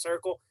the Inner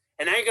Circle.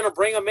 And now you're going to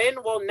bring him in.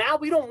 Well, now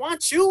we don't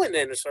want you in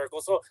the Inner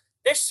Circle. So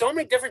there's so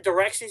many different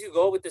directions you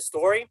go with this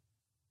story.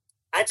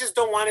 I just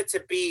don't want it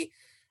to be,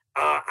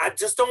 I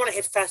just don't want to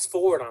hit fast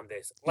forward on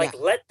this. Like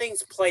let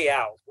things play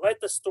out.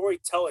 Let the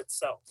story tell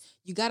itself.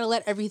 You got to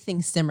let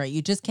everything simmer.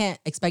 You just can't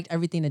expect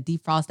everything to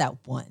defrost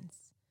at once.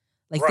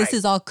 Like this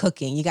is all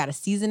cooking. You got to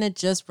season it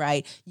just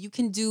right. You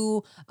can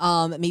do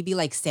maybe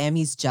like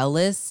Sammy's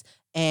jealous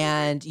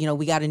and, you know,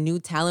 we got a new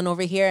talent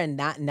over here and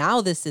now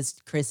this is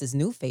Chris's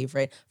new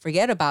favorite.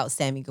 Forget about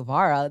Sammy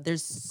Guevara.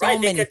 There's so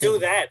many they could do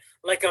that.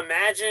 Like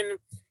imagine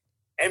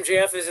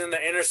MJF is in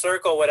the Inner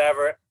Circle,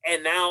 whatever,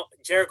 and now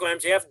Jericho and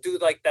MJF do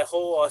like the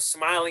whole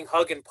smiling,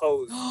 hugging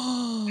pose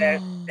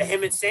that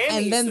him and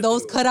Sammy and then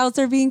those cutouts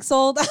are being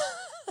sold.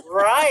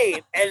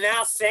 Right. And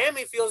now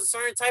Sammy feels a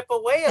certain type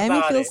of way about it.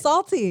 Sammy feels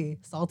salty.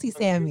 Salty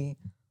Sammy.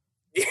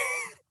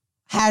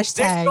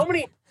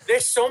 Hashtag.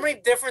 There's so many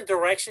different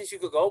directions you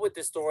could go with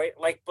this story.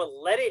 Like, but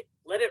let it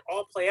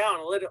all play out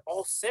and let it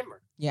all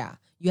simmer. Yeah.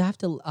 You have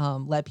to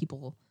let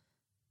people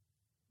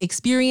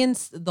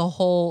experience the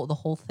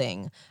whole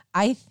thing.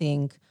 I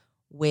think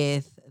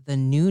with the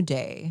New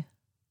Day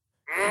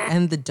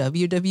and the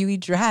WWE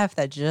draft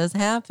that just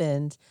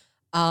happened,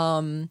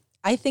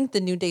 I think the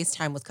New Day's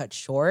time was cut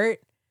short.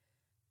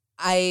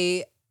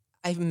 I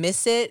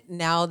miss it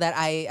now that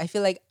I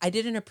feel like I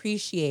didn't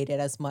appreciate it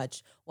as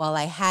much while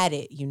I had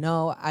it. You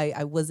know,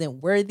 I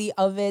wasn't worthy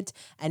of it.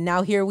 And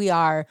now here we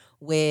are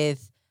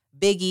with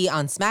Big E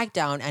on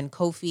SmackDown and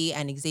Kofi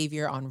and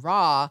Xavier on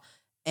Raw.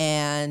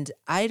 And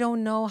I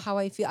don't know how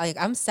I feel. Like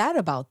I'm sad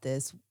about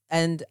this.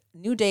 And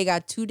New Day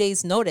got 2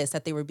 days notice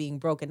that they were being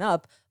broken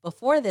up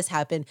before this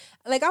happened.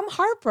 Like I'm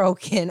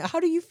heartbroken. How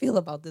do you feel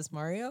about this,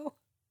 Mario?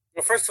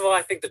 Well, first of all,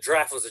 I think the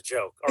draft was a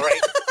joke. All right.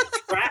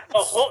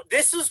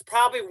 This was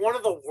probably one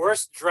of the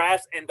worst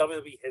drafts in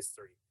WWE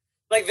history.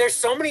 Like, there's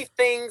so many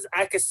things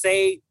I could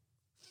say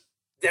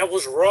that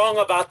was wrong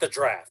about the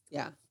draft.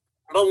 Yeah.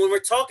 But when we're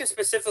talking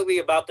specifically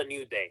about the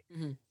New Day,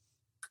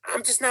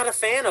 I'm just not a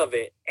fan of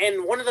it.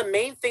 And one of the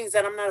main things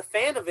that I'm not a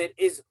fan of it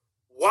is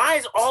why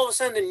is all of a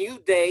sudden the New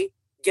Day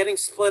getting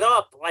split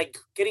up, like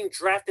getting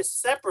drafted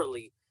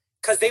separately?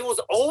 Because they was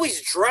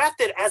always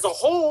drafted as a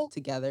whole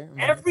together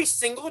every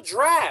single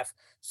draft.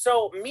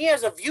 So me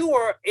as a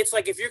viewer, it's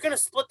like if you're gonna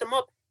split them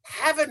up,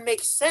 have it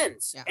make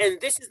sense. Yeah.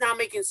 And this is not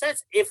making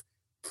sense. If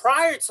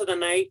prior to the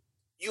night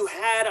you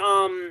had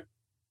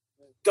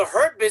the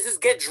Hurt Business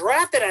get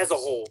drafted as a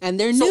whole, and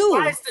they're new,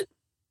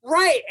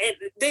 right? And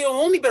they've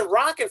only been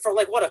rocking for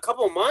like what, a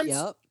couple of months.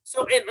 Yep.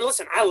 So and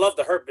listen, I love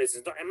the Hurt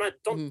Business.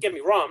 Don't get me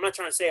wrong. I'm not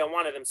trying to say I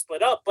wanted them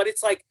split up, but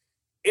it's like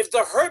if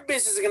the Hurt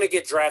Business is gonna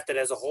get drafted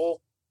as a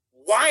whole,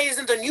 why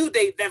isn't the New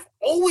Day that've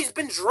always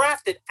been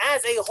drafted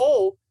as a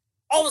whole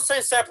all of a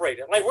sudden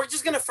separated? Like, we're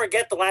just going to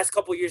forget the last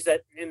couple of years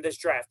that in this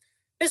draft.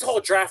 This whole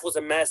draft was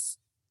a mess.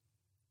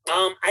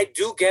 I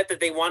do get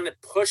that they wanted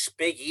to push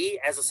Big E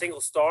as a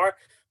single star,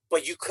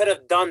 but you could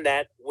have done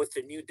that with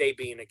the New Day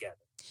being together.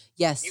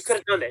 Yes. You could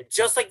have done that,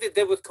 just like they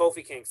did with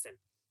Kofi Kingston.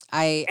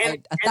 I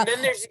thought,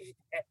 then there's...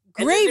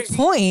 Great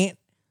point.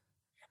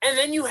 And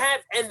then you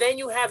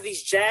have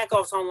these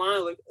jackoffs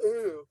online like,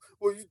 oh,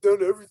 well, you've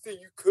done everything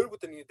you could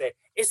with the New Day.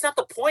 It's not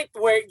the point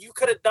where you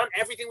could have done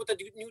everything with the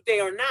New Day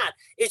or not.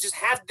 It's just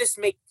have this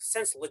make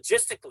sense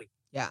logistically.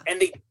 Yeah. And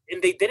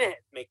they didn't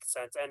make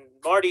sense. And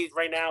Marty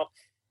right now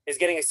is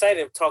getting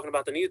excited talking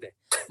about the New Day.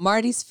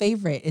 Marty's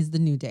favorite is the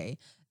New Day.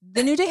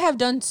 The New Day have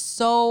done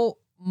so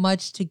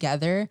much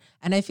together,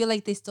 and I feel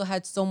like they still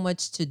had so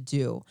much to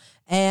do.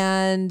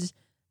 And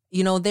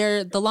you know,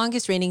 they're the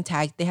longest reigning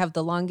tag. They have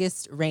the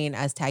longest reign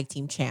as tag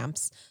team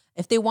champs.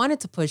 If they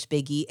wanted to push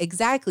Big E,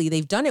 exactly.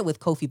 They've done it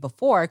with Kofi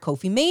before,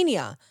 Kofi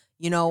Mania.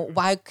 You know,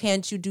 why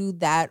can't you do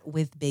that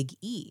with Big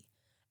E?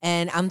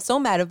 And I'm so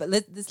mad about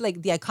this,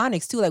 like the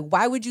Iconics too. Like,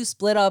 why would you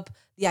split up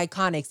the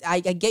Iconics?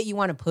 I get you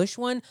want to push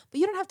one, but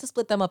you don't have to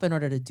split them up in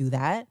order to do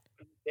that.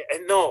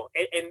 No,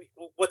 and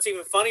what's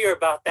even funnier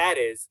about that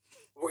is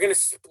we're going to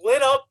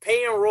split up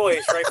Peyton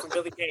Royce, right, from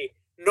Billy Kay.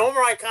 No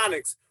more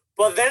Iconics.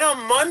 But then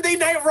on Monday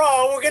Night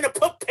Raw, we're going to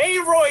put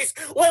Peyton Royce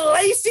with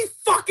Lacey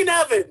fucking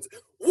Evans.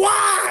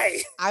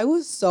 Why? I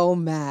was so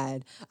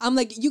mad. I'm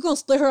like, you going to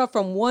split her up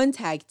from one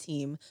tag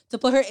team to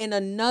put her in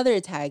another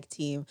tag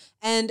team.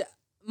 And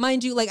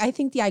mind you, like, I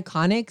think the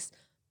Iconics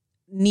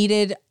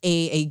needed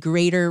a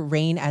greater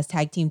reign as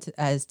tag team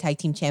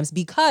champs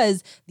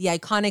because the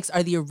Iconics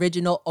are the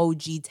original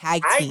OG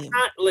tag team.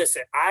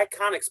 Listen,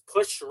 Iconics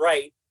push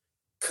right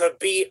could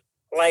be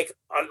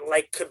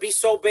could be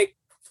so big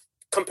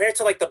compared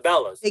to like the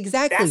Bellas.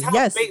 Exactly. That's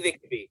how big they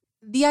could be.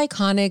 The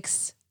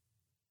Iconics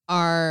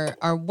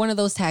are one of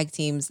those tag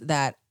teams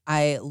that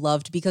I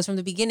loved because from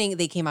the beginning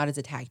they came out as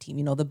a tag team.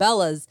 You know, the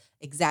Bellas,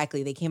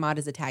 exactly, they came out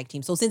as a tag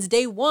team. So since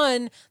day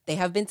one, they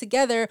have been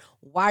together.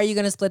 Why are you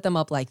going to split them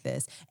up like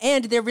this?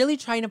 And they're really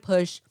trying to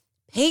push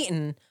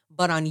Peyton,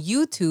 but on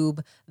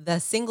YouTube, the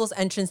singles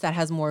entrance that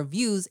has more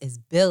views is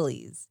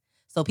Billy's.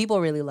 So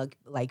people really look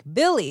like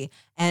Billy.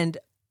 And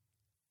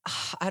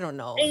I don't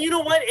know. And you know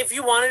what? If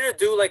you wanted to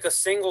do like a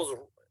singles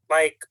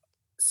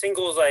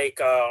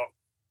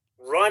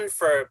run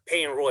for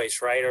Peyton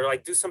Royce, right? Or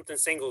like do something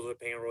singles with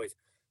Peyton Royce.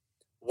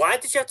 Why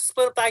did you have to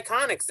split up the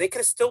Iconics? They could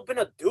have still been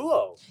a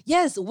duo.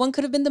 Yes, one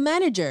could have been the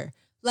manager.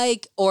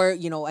 Like, or,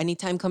 you know,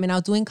 anytime coming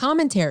out doing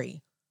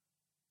commentary.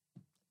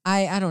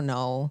 I don't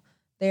know.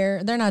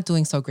 They're not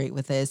doing so great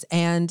with this.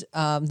 And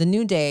the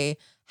New Day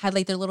had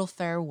like their little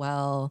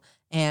farewell.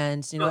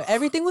 And, you know,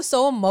 everything was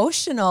so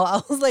emotional.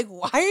 I was like,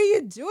 why are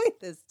you doing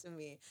this to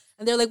me?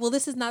 And they're like, well,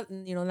 this is not,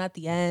 you know, not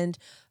the end.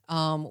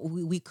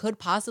 We could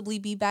possibly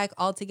be back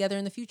all together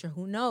in the future.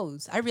 Who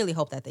knows? I really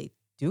hope that they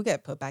do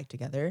get put back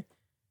together.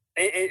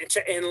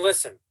 And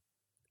listen,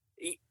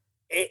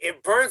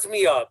 it burns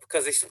me up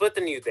because they split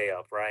the New Day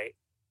up, right?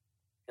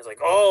 It's like,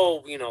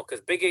 oh, you know,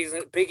 because Big E's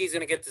going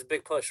to get this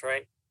big push,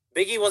 right?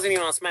 Big E wasn't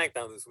even on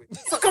SmackDown this week.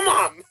 So come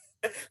on.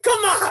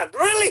 Come on,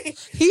 really?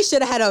 He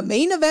should have had a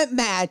main event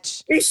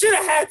match. He should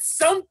have had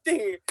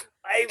something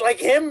like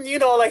him, you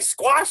know, like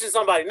squashing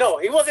somebody. No,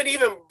 he wasn't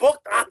even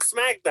booked on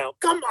SmackDown.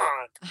 Come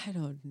on. I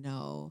don't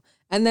know.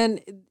 And then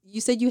you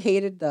said you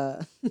hated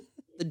the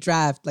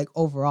draft, like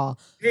overall.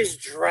 His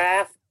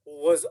draft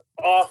was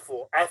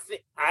awful.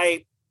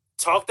 I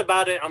talked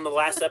about it on the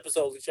last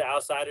episode of Lucha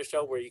Outsider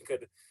Show where you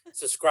could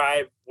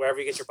subscribe wherever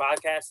you get your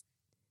podcast.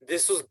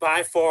 This was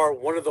by far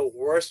one of the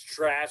worst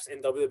drafts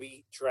in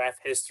WWE draft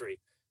history.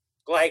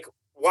 Like,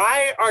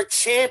 why are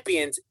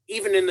champions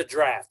even in the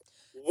draft?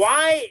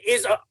 Why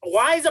is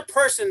a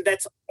person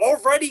that's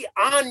already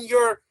on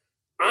your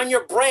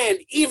brand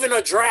even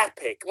a draft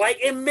pick? Like,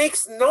 it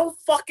makes no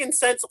fucking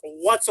sense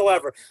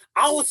whatsoever.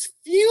 I was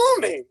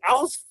fuming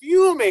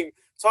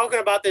talking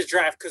about this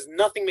draft because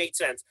nothing made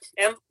sense.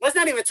 And let's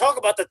not even talk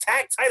about the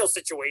tag title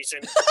situation.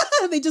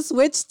 They just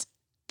switched.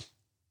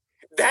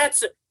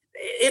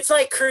 It's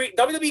like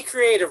WWE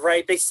Creative,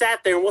 right? They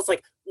sat there and was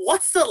like,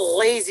 what's the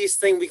laziest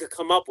thing we could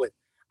come up with?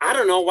 I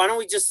don't know. Why don't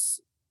we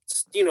just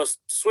you know,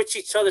 switch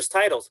each other's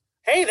titles?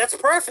 Hey, that's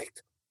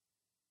perfect.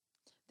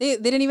 They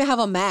didn't even have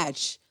a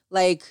match.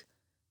 Like,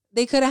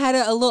 they could have had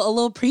a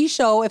little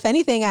pre-show, if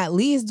anything, at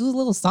least do a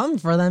little something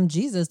for them.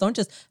 Jesus, don't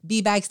just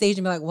be backstage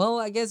and be like, well,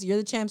 I guess you're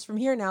the champs from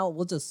here now.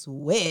 We'll just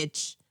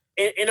switch.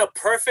 In a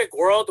perfect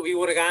world, we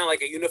would have gotten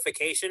like a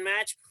unification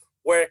match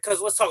where, because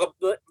let's talk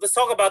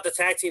about the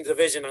tag team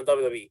division on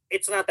WWE.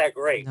 It's not that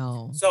great.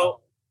 No.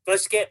 So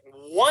let's get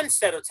one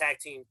set of tag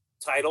team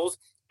titles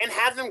and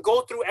have them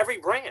go through every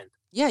brand.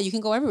 Yeah, you can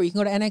go everywhere. You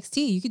can go to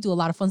NXT. You could do a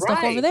lot of fun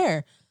stuff over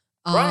there.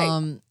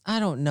 Right. I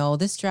don't know.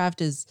 This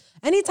draft is,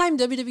 anytime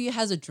WWE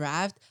has a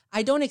draft,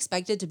 I don't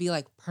expect it to be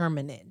like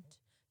permanent.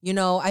 You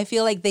know, I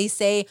feel like they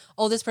say,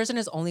 oh, this person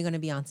is only going to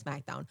be on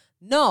SmackDown.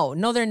 No,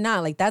 they're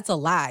not. Like, that's a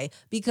lie.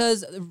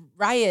 Because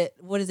Riot,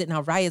 what is it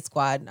now? Riot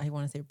Squad, I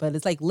want to say, but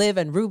it's like Liv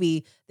and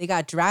Ruby, they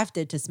got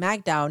drafted to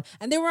SmackDown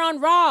and they were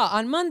on Raw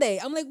on Monday.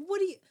 I'm like,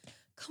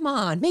 come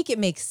on, make it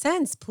make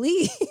sense,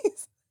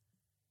 please.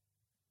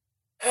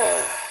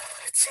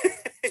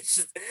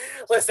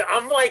 Listen,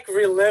 I'm like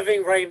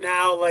reliving right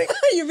now. Like,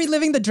 you're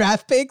reliving the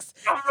draft picks.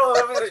 I'm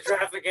reliving the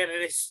draft again,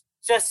 and it's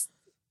just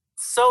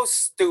so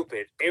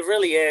stupid. It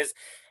really is.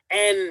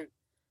 And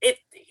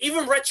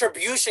even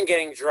Retribution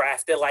getting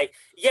drafted. Like,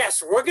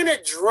 yes, we're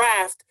gonna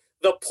draft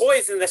the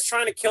poison that's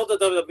trying to kill the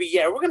WWE.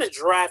 Yeah, we're gonna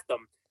draft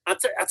them. On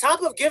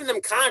top of giving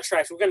them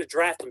contracts, we're gonna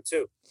draft them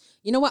too.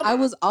 You know what? I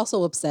was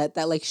also upset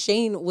that like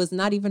Shane was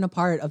not even a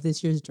part of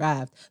this year's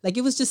draft. Like,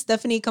 it was just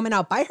Stephanie coming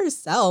out by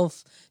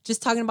herself,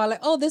 just talking about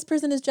like, oh, this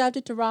person is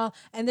drafted to Raw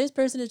and this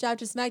person is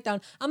drafted to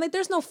SmackDown. I'm like,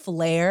 there's no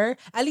flair.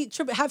 At least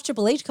have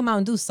Triple H come out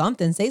and do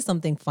something, say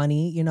something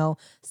funny. You know,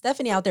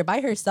 Stephanie out there by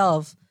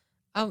herself.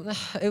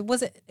 It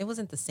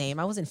wasn't the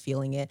same. I wasn't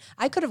feeling it.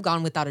 I could have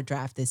gone without a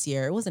draft this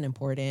year. It wasn't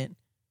important.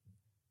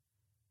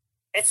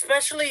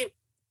 Especially,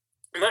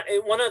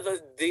 one of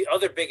the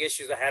other big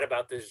issues I had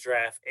about this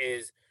draft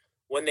is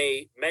when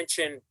they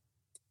mentioned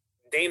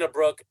Dana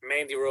Brooke,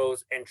 Mandy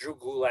Rose, and Drew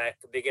Gulak,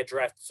 they get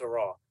drafted to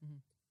Raw. Mm-hmm.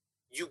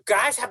 You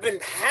guys have been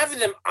having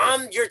them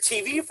on your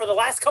TV for the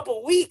last couple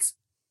of weeks.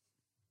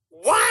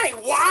 Why?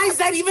 Why is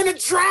that even a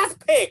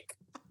draft pick?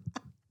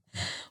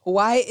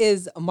 Why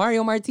is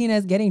Mario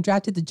Martinez getting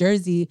drafted to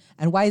Jersey,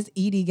 and why is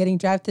Edie getting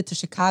drafted to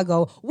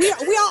Chicago? We are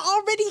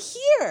already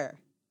here.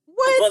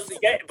 What?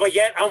 But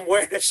yet I'm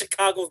wearing a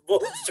Chicago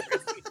Bulls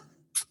jersey.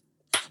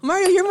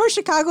 Mario, you're more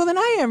Chicago than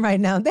I am right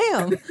now.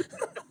 Damn.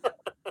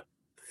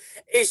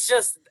 It's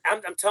just,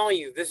 I'm telling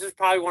you, this is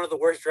probably one of the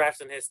worst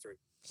drafts in history.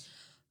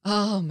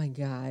 Oh my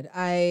God.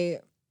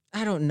 I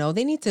don't know.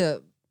 They need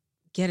to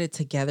get it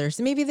together.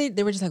 So maybe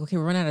they were just like, okay,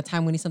 we're running out of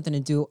time. We need something to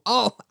do.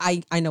 Oh,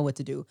 I know what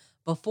to do.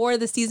 Before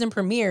the season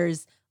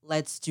premieres,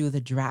 let's do the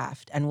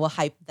draft and we'll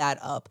hype that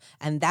up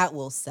and that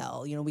will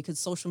sell. You know, we could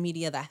social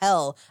media the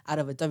hell out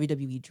of a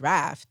WWE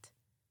draft.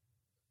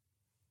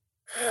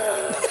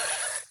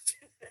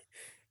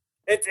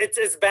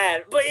 It's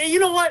bad. But you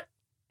know what?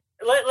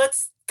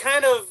 Let's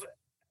kind of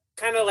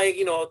like,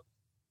 you know,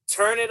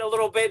 turn it a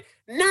little bit.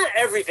 Not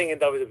everything in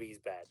WWE is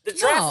bad. The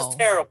draft is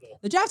terrible.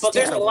 The draft is but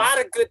terrible.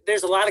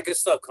 There's a lot of good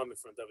stuff coming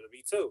from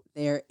WWE too.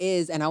 There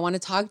is, and I want to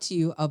talk to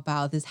you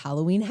about this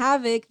Halloween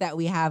Havoc that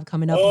we have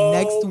coming up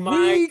next week. Oh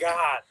my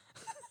God.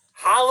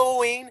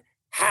 Halloween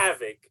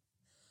Havoc.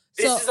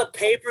 This is a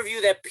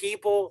pay-per-view that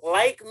people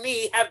like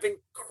me have been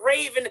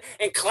craving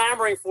and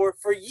clamoring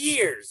for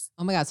years.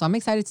 Oh my God. So I'm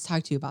excited to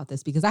talk to you about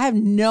this because I have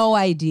no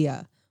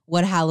idea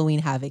what Halloween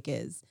Havoc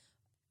is.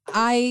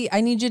 I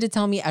need you to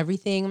tell me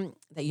everything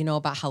that you know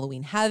about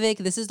Halloween Havoc.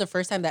 This is the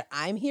first time that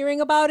I'm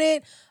hearing about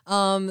it.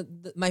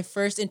 My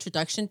first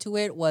introduction to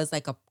it was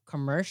like a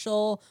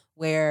commercial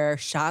where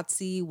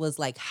Shotzi was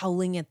like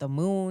howling at the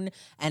moon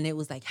and it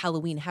was like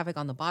Halloween Havoc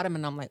on the bottom.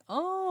 And I'm like,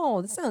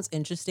 oh, this sounds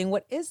interesting.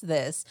 What is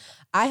this?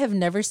 I have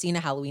never seen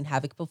a Halloween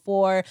Havoc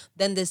before.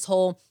 Then this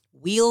whole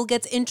wheel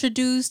gets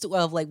introduced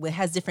of like, it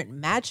has different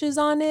matches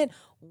on it.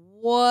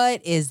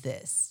 What is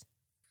this?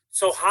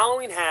 So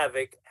Halloween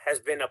Havoc has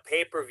been a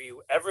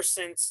pay-per-view ever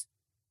since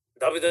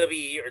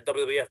WWE or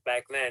WWF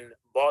back then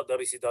bought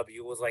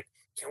WCW. Was like,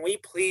 can we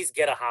please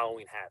get a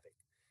Halloween Havoc?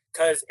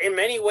 Because in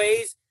many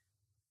ways,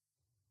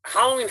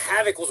 Halloween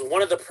Havoc was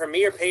one of the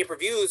premier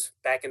pay-per-views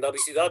back in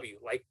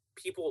WCW. Like,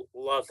 people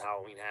loved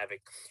Halloween Havoc.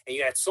 And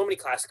you had so many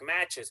classic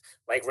matches,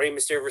 like Rey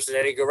Mysterio versus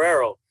Eddie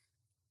Guerrero.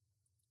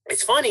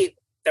 It's funny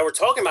that we're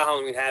talking about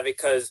Halloween Havoc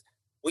because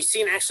we've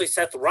seen actually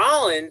Seth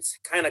Rollins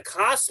kind of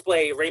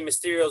cosplay Rey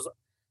Mysterio's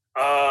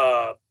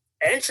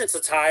entrance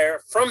attire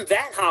from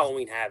that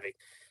Halloween Havoc.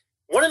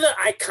 One of the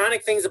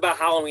iconic things about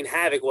Halloween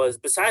Havoc was,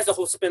 besides the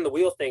whole spin the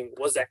wheel thing,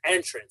 was the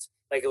entrance.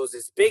 Like, it was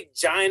this big,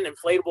 giant,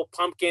 inflatable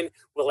pumpkin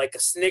with like a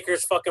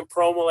Snickers fucking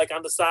promo like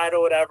on the side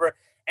or whatever.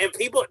 And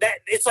people, that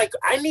it's like,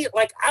 I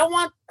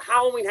want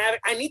Halloween Havoc.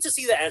 I need to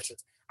see the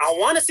entrance. I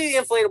want to see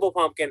the inflatable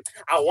pumpkin.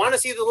 I want to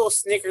see the little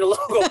Snickers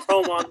logo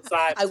promo on the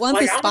side. I want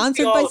this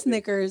sponsored by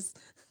Snickers.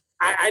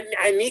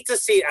 I need to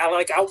see it. I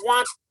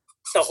want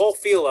the whole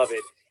feel of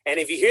it. And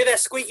if you hear that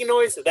squeaky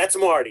noise, that's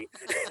Marty,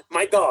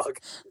 my dog.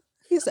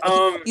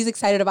 He's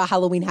excited about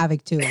Halloween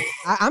Havoc too.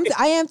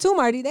 I am too,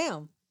 Marty.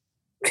 Damn.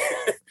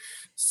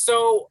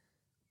 So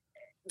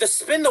the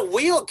spin the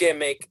wheel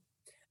gimmick,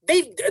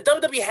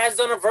 WWE has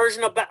done a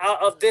version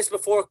of this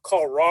before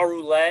called Raw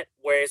Roulette,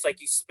 where it's like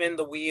you spin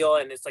the wheel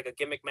and it's like a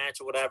gimmick match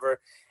or whatever.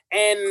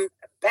 And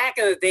back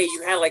in the day,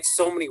 you had like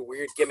so many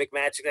weird gimmick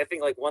matches. I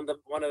think like one of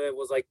it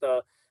was like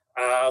the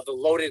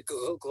loaded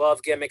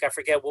glove gimmick. I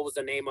forget what was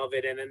the name of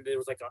it. And then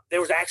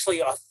there was actually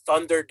a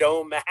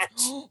Thunderdome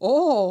match.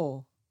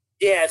 Oh.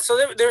 Yeah, so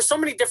there's so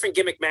many different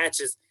gimmick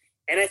matches.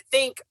 And I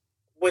think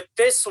with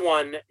this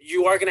one,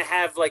 you are going to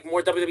have like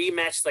more WWE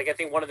matches. Like, I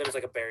think one of them is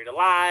like a Buried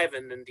Alive.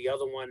 And then the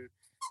other one,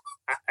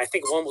 I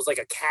think one was like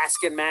a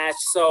casket match.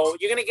 So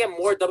you're going to get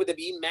more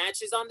WWE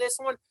matches on this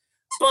one.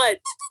 But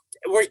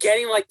we're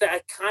getting like the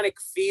iconic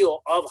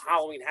feel of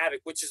Halloween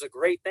Havoc, which is a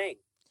great thing.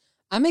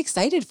 I'm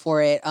excited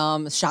for it.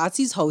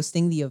 Shotzi's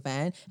hosting the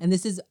event, and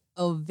this is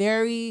a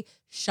very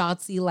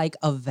Shotzi-like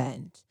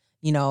event.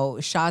 You know,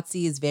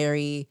 Shotzi is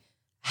very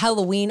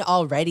Halloween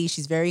already.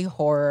 She's very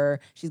horror.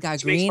 She's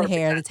got green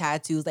hair, the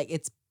tattoos. Like,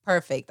 it's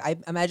perfect. I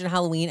imagine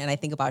Halloween and I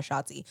think about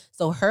Shotzi.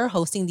 So her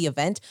hosting the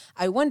event,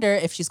 I wonder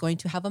if she's going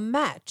to have a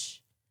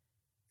match.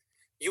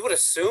 You would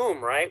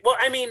assume, right? Well,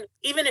 I mean,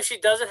 even if she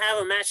doesn't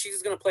have a match,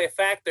 she's going to play a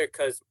factor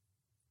because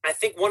I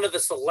think one of the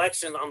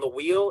selections on the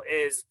wheel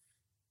is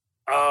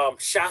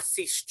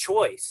Shotzi's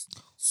choice.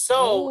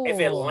 So if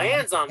it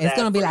lands on that, it's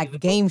going to be like a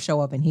game show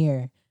up in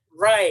here.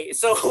 Right.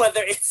 So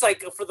whether it's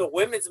like for the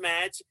women's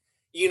match,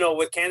 you know,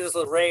 with Candice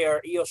LeRae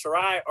or Io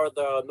Shirai, or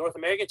the North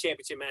American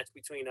Championship match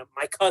between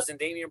my cousin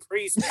Damian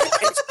Priest and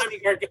Johnny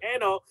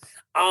Gargano,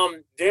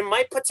 there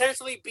might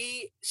potentially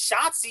be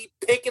Shotzi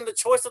picking the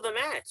choice of the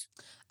match.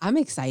 I'm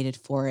excited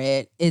for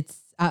it.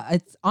 It's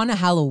on a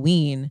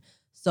Halloween,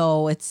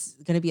 so it's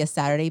going to be a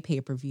Saturday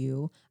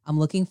pay-per-view. I'm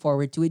looking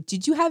forward to it.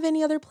 Did you have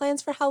any other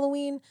plans for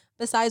Halloween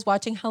besides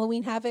watching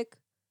Halloween Havoc?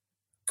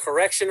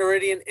 Correction,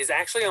 Iridian is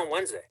actually on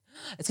Wednesday.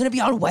 It's going to be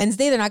on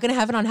Wednesday? They're not going to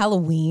have it on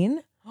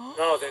Halloween?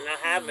 No, they're not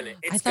having it.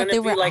 I thought they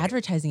were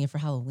advertising it for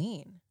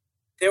Halloween.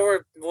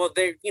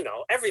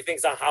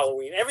 Everything's on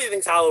Halloween.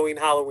 Everything's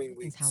Halloween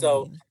week.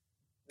 So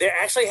they're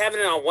actually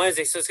having it on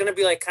Wednesday, so it's gonna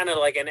be like kind of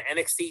like an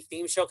NXT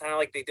theme show, kind of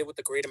like they did with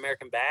the Great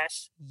American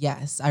Bash.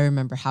 Yes, I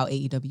remember how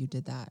AEW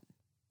did that.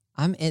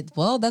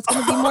 Well, that's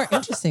gonna be more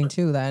interesting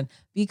too then,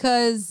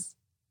 because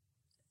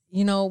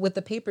with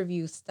the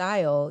pay-per-view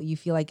style, you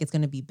feel like it's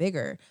gonna be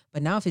bigger.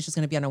 But now if it's just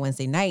gonna be on a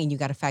Wednesday night and you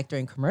got to factor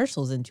in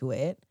commercials into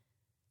it.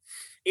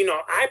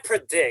 I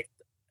predict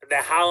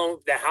that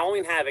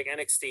Halloween Havoc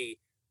NXT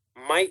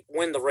might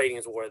win the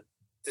ratings war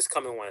this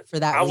coming Wednesday. For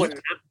that week?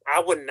 I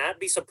would not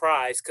be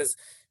surprised, because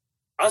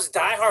us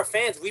diehard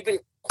fans, we've been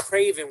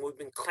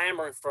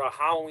clamoring for a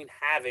Halloween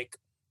Havoc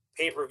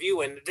pay-per-view,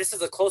 and this is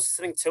the closest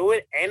thing to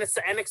it, and it's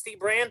the NXT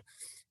brand.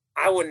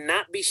 I would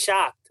not be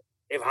shocked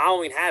if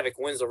Halloween Havoc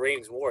wins the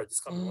ratings war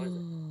this coming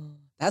Wednesday.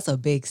 That's a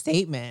big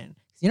statement.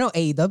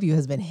 AEW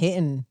has been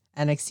hitting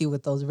NXT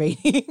with those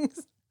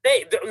ratings.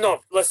 No,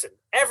 listen.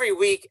 Every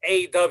week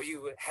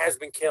AEW has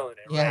been killing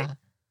it, right?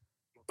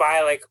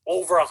 By like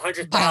over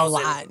 100,000. By a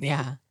lot,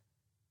 yeah.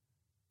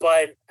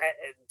 But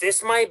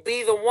this might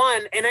be the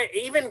one, and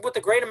even with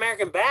the Great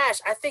American Bash,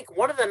 I think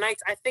one of the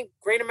nights,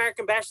 Great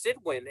American Bash did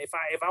win, if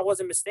I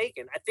wasn't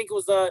mistaken. I think it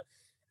was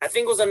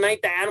a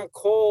night that Adam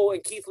Cole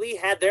and Keith Lee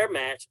had their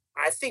match.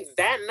 I think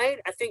that night,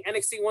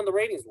 NXT won the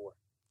ratings war.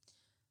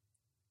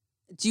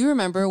 Do you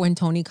remember when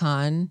Tony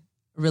Khan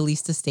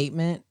released a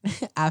statement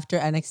after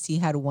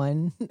NXT had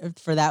won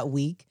for that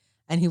week?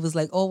 And he was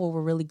like, oh, well,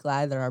 we're really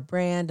glad that our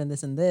brand and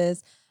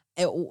this.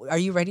 Are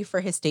you ready for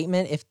his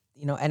statement if,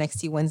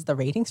 NXT wins the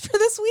ratings for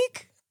this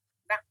week?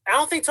 I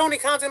don't think Tony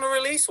Khan's going to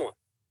release one.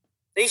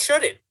 They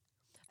shouldn't.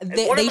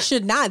 They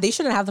should not. They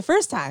shouldn't have the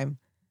first time.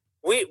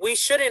 We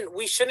shouldn't,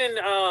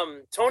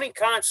 Tony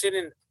Khan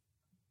shouldn't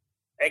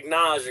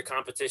acknowledge the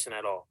competition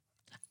at all.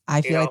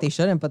 I feel like they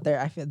shouldn't, but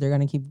I feel they're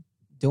going to keep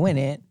doing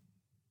it.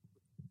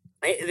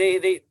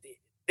 They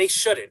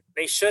shouldn't.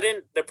 They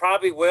shouldn't. They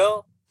probably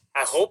will.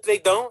 I hope they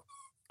don't.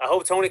 I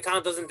hope Tony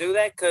Khan doesn't do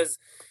that, because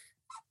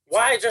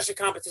why adjust your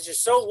competition?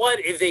 So what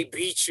if they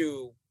beat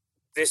you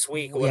this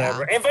week or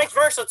whatever? And vice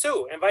versa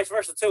too.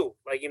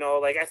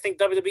 Like, I think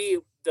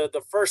WWE,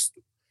 the first,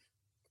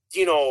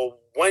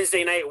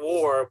 Wednesday Night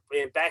War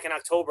back in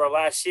October of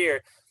last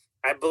year,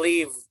 I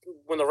believe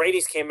when the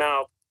ratings came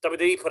out,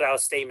 WWE put out a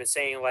statement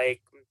saying,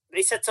 like,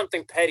 they said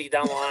something petty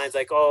down the lines,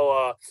 like,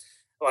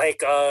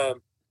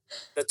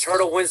 the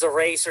turtle wins the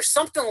race or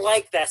something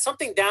like that,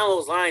 something down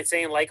those lines,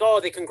 saying like, oh,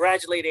 they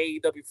congratulate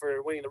AEW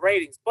for winning the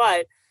ratings,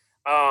 but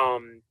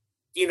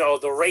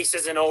the race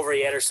isn't over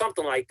yet or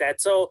something like that.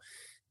 So,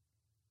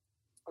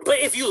 but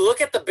if you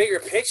look at the bigger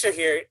picture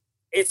here,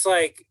 it's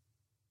like,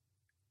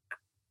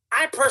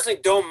 I personally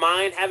don't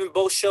mind having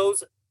both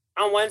shows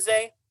on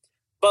Wednesday,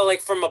 but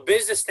like from a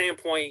business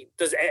standpoint,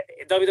 does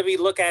WWE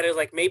look at it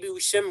like maybe we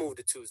should move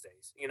to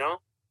Tuesdays,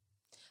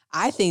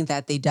 I think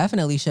that they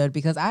definitely should,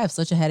 because I have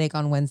such a headache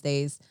on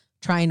Wednesdays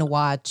trying to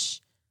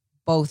watch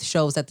both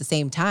shows at the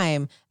same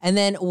time. And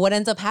then what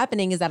ends up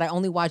happening is that I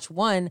only watch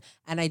one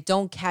and I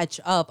don't catch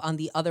up on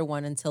the other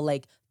one until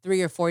like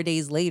 3 or 4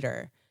 days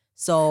later.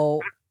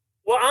 So,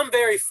 well, I'm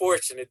very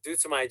fortunate due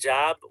to my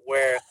job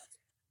where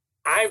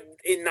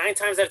in 9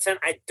 times out of 10,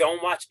 I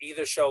don't watch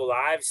either show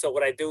live. So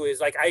what I do is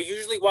like, I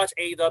usually watch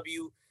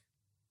AEW,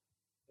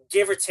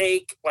 give or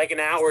take like an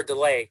hour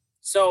delay.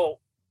 So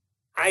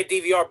I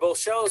DVR both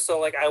shows, so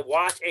like I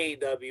watch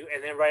AEW,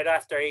 and then right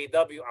after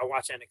AEW, I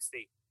watch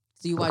NXT.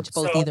 So you watch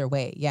both either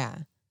way, yeah.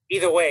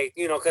 Either way,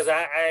 because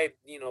I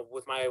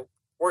with my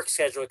work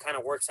schedule, it kind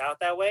of works out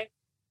that way.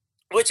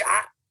 Which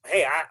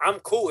I'm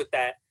cool with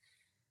that.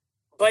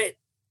 But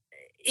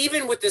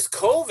even with this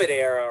COVID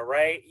era,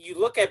 right? You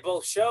look at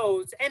both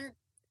shows, and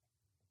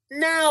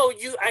now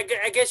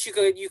I guess you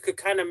could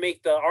kind of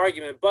make the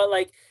argument, but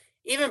like,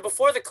 even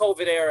before the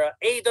COVID era,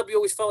 AEW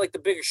always felt like the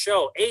bigger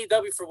show.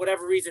 AEW, for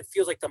whatever reason,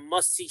 feels like the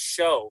must-see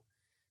show.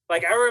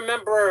 Like, I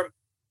remember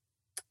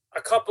a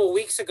couple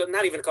weeks ago,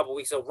 not even a couple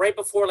weeks ago, right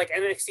before, like,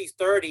 NXT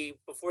 30,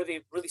 before they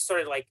really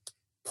started, like,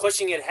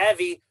 pushing it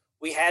heavy,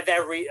 we had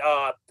that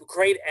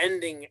great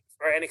ending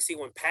for NXT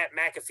when Pat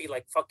McAfee,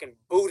 like, fucking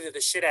booted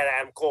the shit out of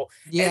Adam Cole.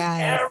 Yeah.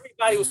 And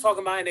everybody was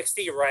talking about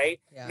NXT,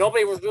 right? Yeah.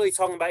 Nobody was really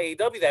talking about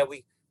AEW that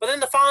week. But then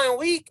the following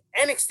week,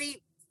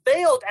 NXT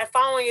failed at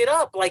following it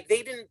up. Like,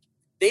 they didn't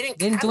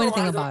do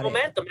anything about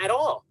momentum at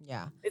all.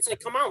 Yeah. It's like,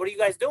 come on, what are you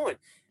guys doing?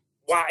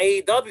 While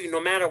AEW, no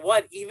matter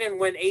what, even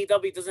when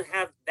AEW doesn't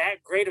have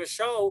that great of a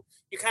show,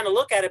 you kind of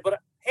look at it, but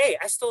hey,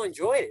 I still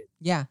enjoyed it.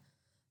 Yeah.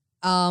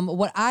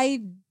 What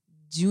I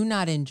do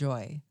not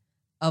enjoy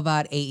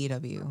about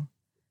AEW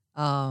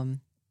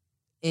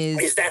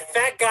is that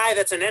fat guy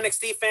that's an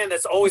NXT fan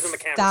that's always on the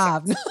camera.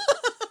 Stop.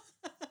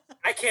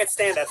 I can't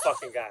stand that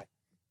fucking guy.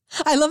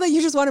 I love that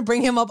you just want to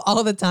bring him up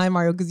all the time,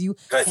 Mario, because you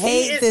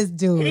hate this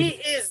dude. He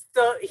is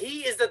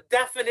the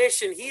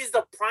definition. He is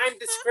the prime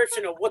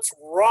description of what's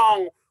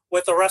wrong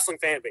with the wrestling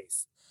fan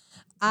base.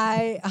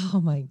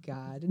 Oh my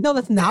God. No,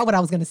 that's not what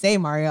I was going to say,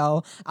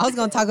 Mario. I was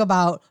going to talk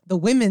about the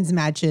women's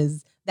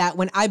matches that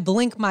when I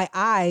blink my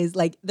eyes,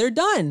 like, they're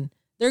done.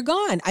 They're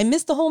gone. I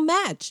missed the whole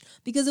match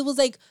because it was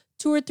like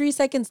 2 or 3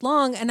 seconds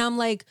long. And I'm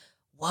like,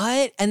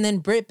 what? And then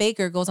Britt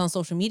Baker goes on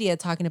social media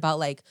talking about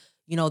like,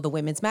 you know, the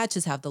women's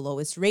matches have the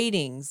lowest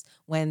ratings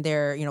when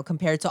they're, you know,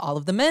 compared to all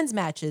of the men's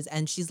matches.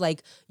 And she's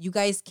like, you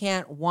guys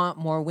can't want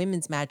more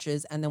women's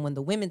matches. And then when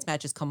the women's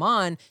matches come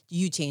on,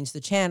 you change the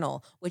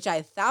channel, which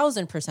I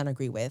 1,000%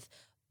 agree with.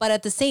 But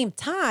at the same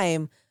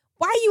time,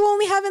 why are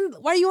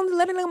you only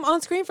letting them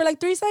on screen for like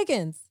 3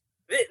 seconds?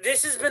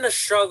 This has been a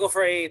struggle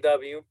for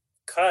AEW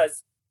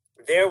because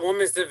their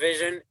women's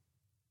division,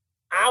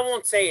 I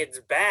won't say it's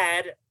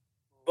bad,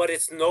 but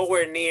it's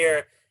nowhere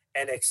near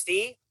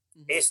NXT.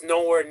 Mm-hmm. It's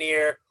nowhere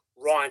near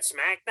Raw and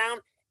SmackDown.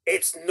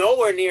 It's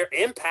nowhere near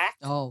Impact.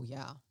 Oh,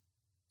 yeah.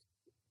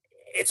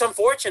 It's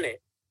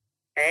unfortunate.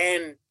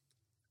 And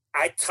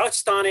I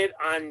touched on it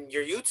on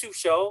your YouTube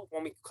show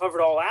when we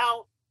covered All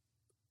Out.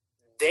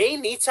 They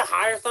need to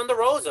hire Thunder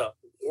Rosa,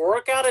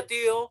 work out a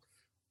deal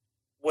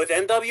with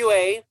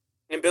NWA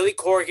and Billy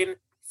Corgan,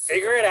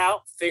 figure it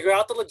out, figure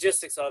out the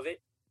logistics of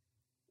it.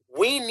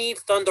 We need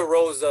Thunder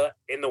Rosa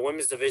in the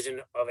women's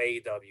division of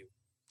AEW.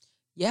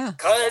 Yeah.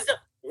 Because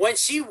when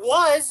she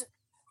was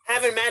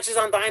having matches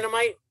on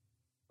Dynamite,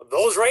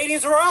 those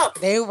ratings were up.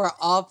 They were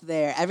up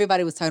there.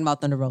 Everybody was talking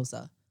about Thunder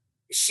Rosa.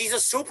 She's a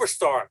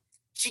superstar.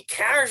 She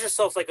carries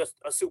herself like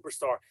a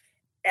superstar.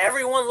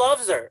 Everyone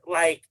loves her.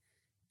 Like,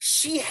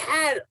 she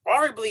had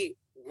arguably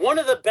one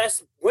of the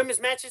best women's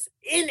matches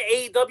in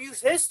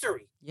AEW's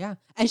history. Yeah.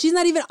 And she's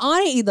not even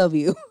on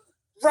AEW.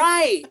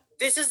 Right.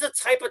 This is the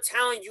type of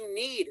talent you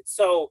need.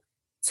 So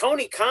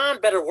Tony Khan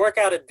better work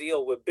out a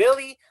deal with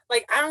Billy.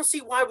 Like, I don't see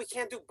why we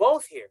can't do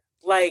both here.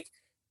 Like,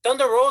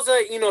 Thunder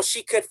Rosa, you know,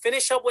 she could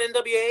finish up with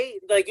NWA,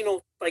 like, you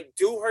know, like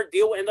do her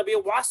deal with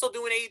NWA while still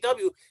doing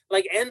AEW.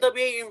 Like,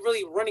 NWA ain't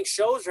really running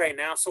shows right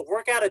now, so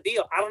work out a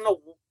deal. I don't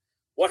know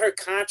what her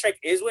contract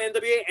is with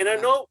NWA, and I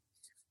know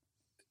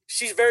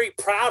she's very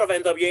proud of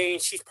NWA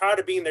and she's proud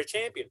of being their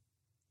champion.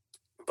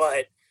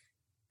 But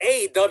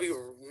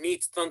AEW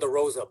needs Thunder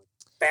Rosa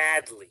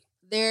badly.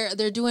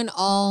 They're doing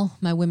all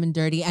my women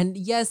dirty. And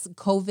yes,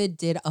 COVID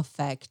did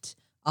affect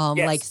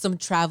like some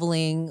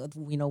traveling,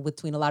 you know,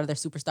 between a lot of their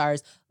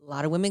superstars. A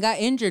lot of women got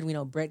injured. You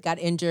know, Britt got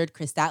injured,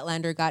 Chris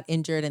Statlander got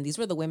injured, and these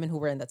were the women who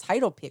were in the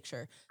title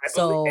picture.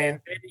 And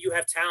you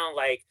have talent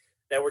like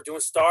that were doing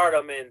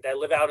Stardom and that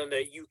live out in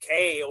the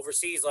UK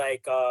overseas,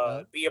 like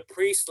Bea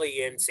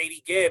Priestley and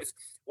Sadie Gibbs,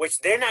 which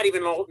they're not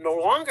even no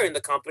longer in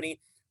the company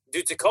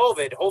due to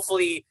COVID.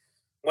 Hopefully,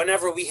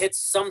 whenever we hit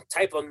some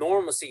type of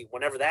normalcy,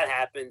 whenever that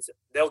happens,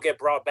 they'll get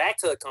brought back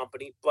to the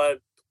company. But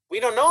we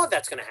don't know if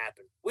that's going to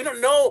happen. We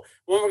don't know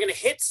when we're going to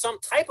hit some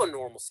type of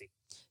normalcy.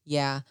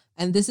 Yeah.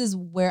 And this is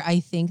where I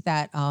think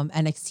that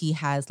NXT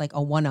has like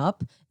a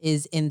one-up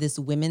is in this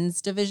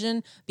women's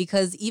division,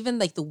 because even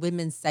like the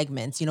women's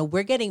segments, you know,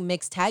 we're getting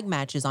mixed tag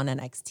matches on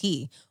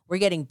NXT. We're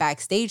getting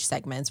backstage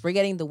segments. We're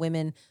getting the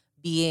women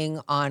being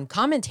on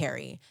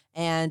commentary.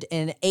 And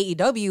in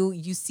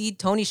AEW, you see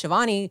Tony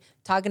Schiavone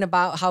talking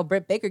about how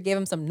Britt Baker gave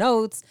him some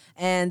notes,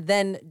 and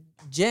then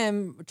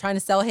Jim trying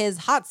to sell his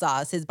hot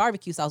sauce, his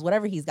barbecue sauce,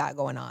 whatever he's got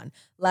going on.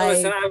 Like,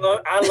 listen,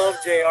 I love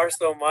JR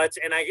so much,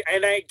 and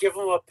I give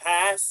him a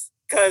pass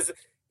because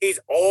he's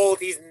old.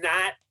 He's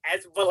not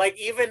as, but like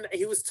even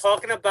he was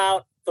talking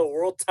about the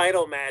world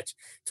title match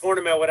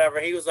tournament, whatever.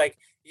 He was like,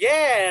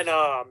 yeah, and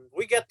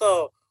we get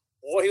the.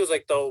 Well, he was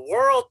like the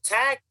world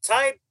tag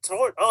type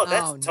tour. Oh,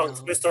 that's a tongue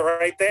twister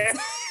right there.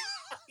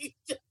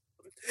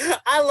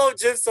 I love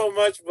Jim so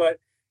much, but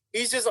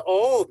he's just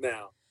old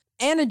now.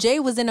 Anna Jay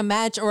was in a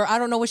match, or I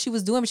don't know what she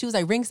was doing. But she was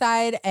like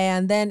ringside,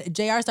 and then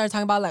JR started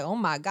talking about like, oh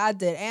my God,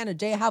 did Anna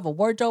Jay have a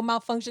wardrobe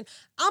malfunction?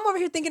 I'm over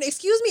here thinking,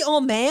 excuse me,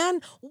 old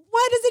man,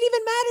 why does it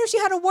even matter if she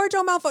had a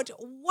wardrobe malfunction?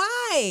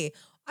 Why?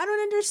 I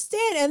don't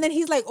understand. And then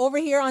he's like over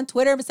here on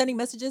Twitter sending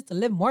messages to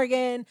Liv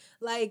Morgan,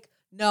 like,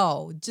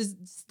 no, just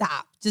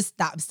stop. Just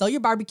stop. Sell your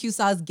barbecue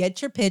sauce, get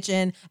your pitch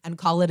in, and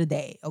call it a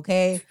day,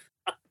 okay?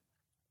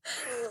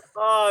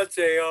 Oh,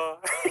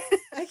 JR.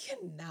 I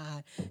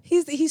cannot.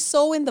 He's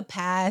so in the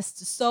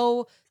past.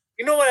 So,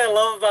 you know what I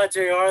love about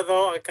JR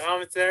though on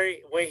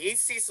commentary? When he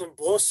sees some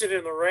bullshit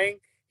in the ring,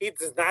 he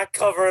does not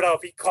cover it up.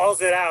 He calls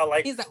it out.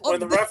 Like,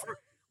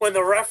 when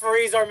the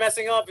referees are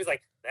messing up, he's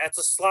like, "That's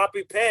a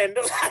sloppy pin."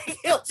 Like,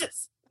 he'll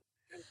just.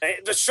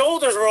 The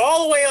shoulders were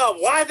all the way up.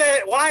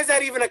 Why is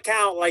that even a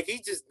count? Like, he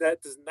just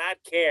does not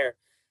care.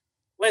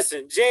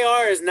 Listen,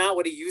 JR is not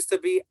what he used to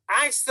be.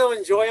 I still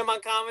enjoy him on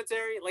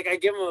commentary. Like, I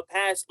give him a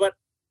pass. But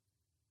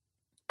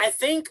I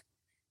think,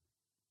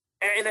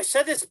 and I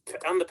said this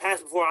on the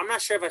past before, I'm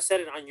not sure if I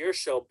said it on your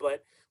show,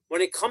 but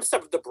when it comes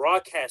to the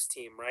broadcast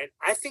team, right,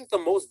 I think the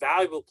most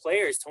valuable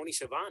player is Tony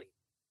Schiavone.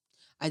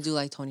 I do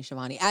like Tony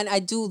Schiavone, and I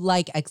do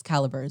like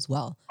Excalibur as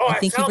well. Oh, I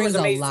think he brings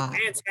a lot.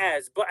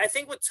 But I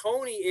think with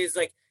Tony is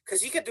like,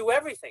 because he could do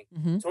everything.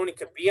 Mm-hmm. Tony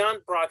could be on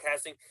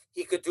broadcasting.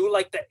 He could do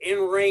like the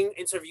in-ring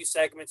interview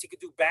segments. He could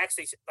do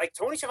backstage. Like,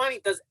 Tony Schiavone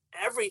does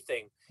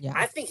everything. Yeah.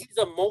 I think he's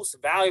the most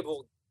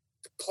valuable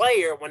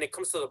player when it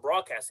comes to the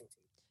broadcasting team.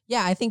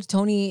 Yeah, I think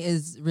Tony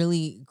is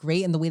really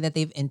great in the way that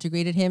they've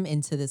integrated him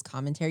into this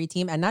commentary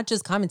team, and not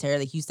just commentary.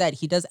 Like you said,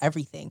 he does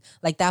everything.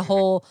 Like that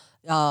whole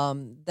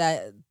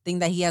that thing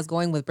that he has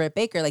going with Britt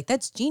Baker, like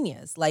that's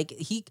genius. Like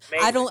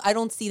Amazing. I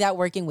don't see that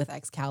working with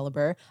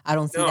Excalibur. I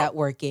don't see that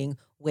working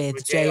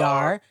with JR.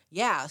 JR.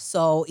 Yeah,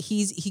 so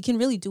he can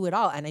really do it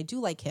all, and I do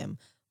like him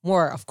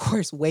more, of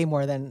course, way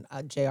more than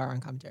JR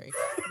on commentary,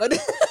 but.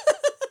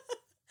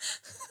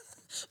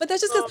 But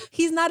that's just because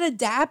he's not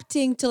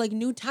adapting to like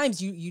new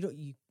times.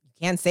 You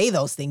can't say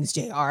those things,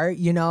 JR.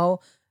 You know,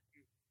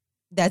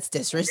 that's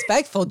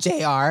disrespectful,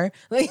 JR.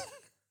 Like,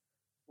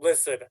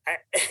 listen,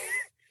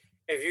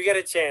 if you get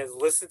a chance,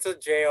 listen to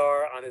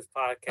JR on his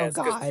podcast.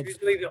 Oh God.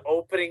 Usually the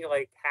opening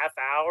like half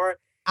hour,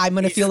 I'm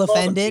gonna feel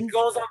offended. He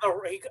goes on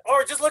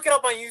or just look it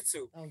up on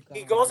YouTube. Oh, God.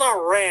 He goes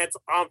on rants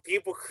on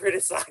people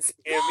criticizing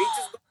him.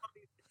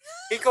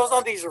 He goes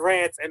on these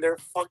rants, and they're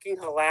fucking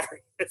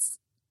hilarious.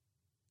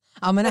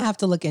 I'm gonna have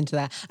to look into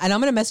that, and I'm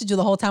gonna message you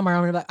the whole time. Where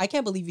I'm gonna be like, I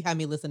can't believe you had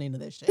me listening to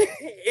this shit.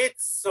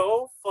 It's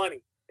so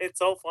funny. It's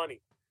so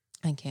funny.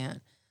 I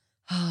can't.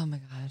 Oh my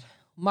God,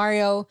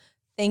 Mario,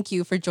 thank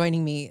you for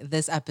joining me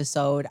this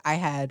episode. I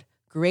had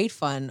great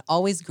fun,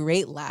 always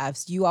great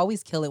laughs. You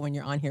always kill it when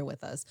you're on here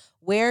with us.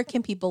 Where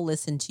can people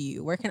listen to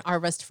you? Where can our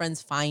best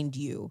friends find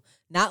you?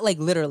 Not like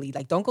literally,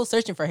 like don't go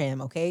searching for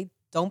him, okay?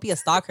 Don't be a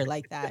stalker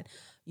like that.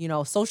 You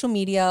know, social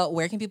media.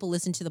 Where can people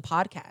listen to the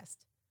podcast?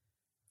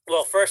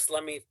 Well, first,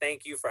 let me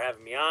thank you for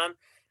having me on.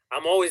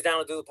 I'm always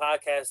down to do the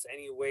podcast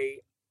any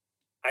way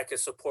I can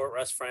support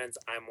Rest Friends.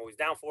 I'm always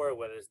down for it,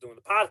 whether it's doing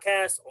the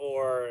podcast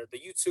or the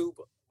YouTube,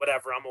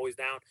 whatever, I'm always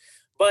down.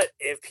 But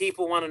if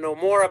people want to know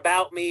more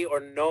about me or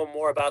know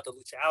more about the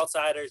Lucha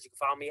Outsiders, you can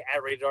follow me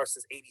at Rated R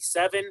since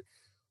 87.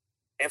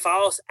 And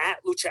follow us at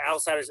Lucha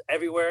Outsiders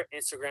everywhere,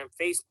 Instagram,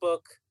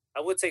 Facebook.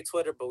 I would say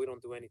Twitter, but we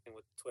don't do anything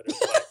with Twitter.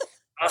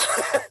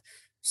 But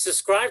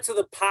subscribe to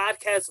the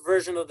podcast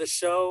version of the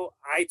show,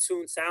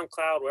 iTunes,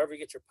 SoundCloud, wherever you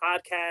get your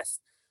podcasts.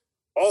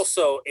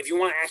 Also, if you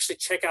want to actually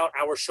check out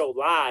our show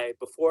live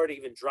before it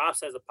even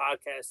drops as a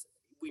podcast,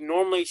 we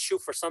normally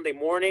shoot for Sunday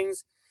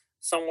mornings,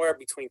 somewhere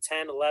between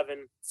 10,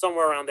 11,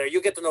 somewhere around there.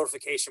 You'll get the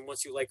notification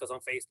once you like us on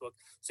Facebook.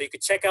 So you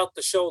can check out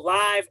the show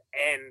live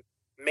and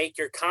make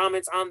your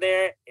comments on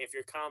there. If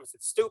your comments are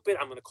stupid,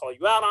 I'm going to call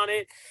you out on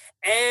it.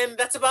 And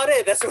that's about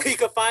it. That's where you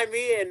can find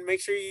me, and make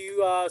sure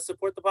you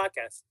support the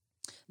podcast.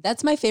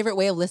 That's my favorite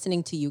way of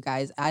listening to you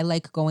guys. I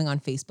like going on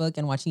Facebook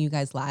and watching you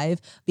guys live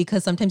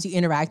because sometimes you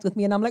interact with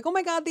me and I'm like, oh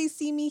my God, they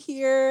see me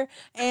here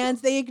and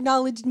they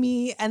acknowledged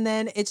me. And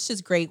then it's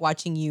just great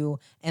watching you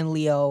and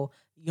Leo,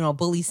 you know,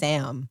 bully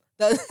Sam.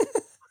 Well,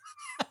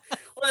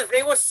 the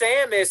thing with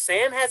Sam is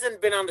Sam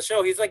hasn't been on the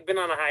show. He's like been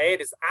on a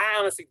hiatus. I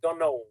honestly don't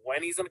know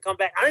when he's going to come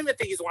back. I don't even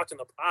think he's watching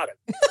the product.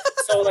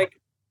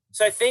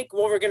 So I think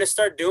what we're going to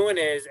start doing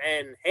is,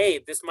 and hey,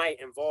 this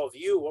might involve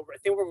you. I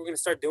think what we're going to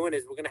start doing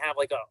is we're going to have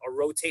like a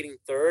rotating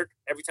third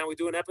every time we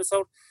do an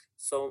episode.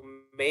 So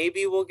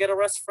maybe we'll get a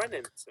Rest Friend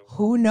in soon.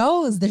 Who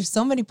knows? There's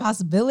so many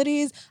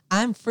possibilities.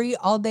 I'm free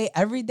all day,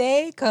 every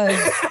day because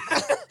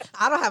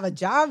I don't have a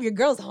job. Your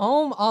girl's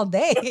home all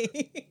day.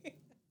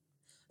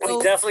 We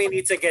definitely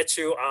need to get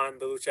you on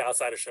the Lucha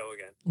Outsider show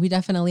again. We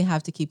definitely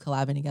have to keep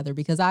collabing together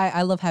because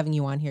I love having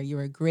you on here.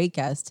 You're a great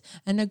guest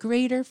and a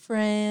greater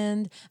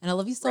friend. And I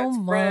love you so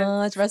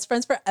much. Rest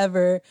Friends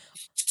forever.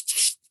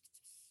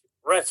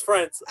 Rest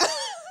Friends.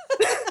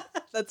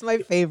 That's my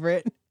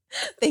favorite.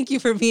 Thank you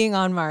for being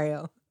on,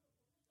 Mario.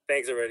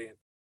 Thanks, Iridian.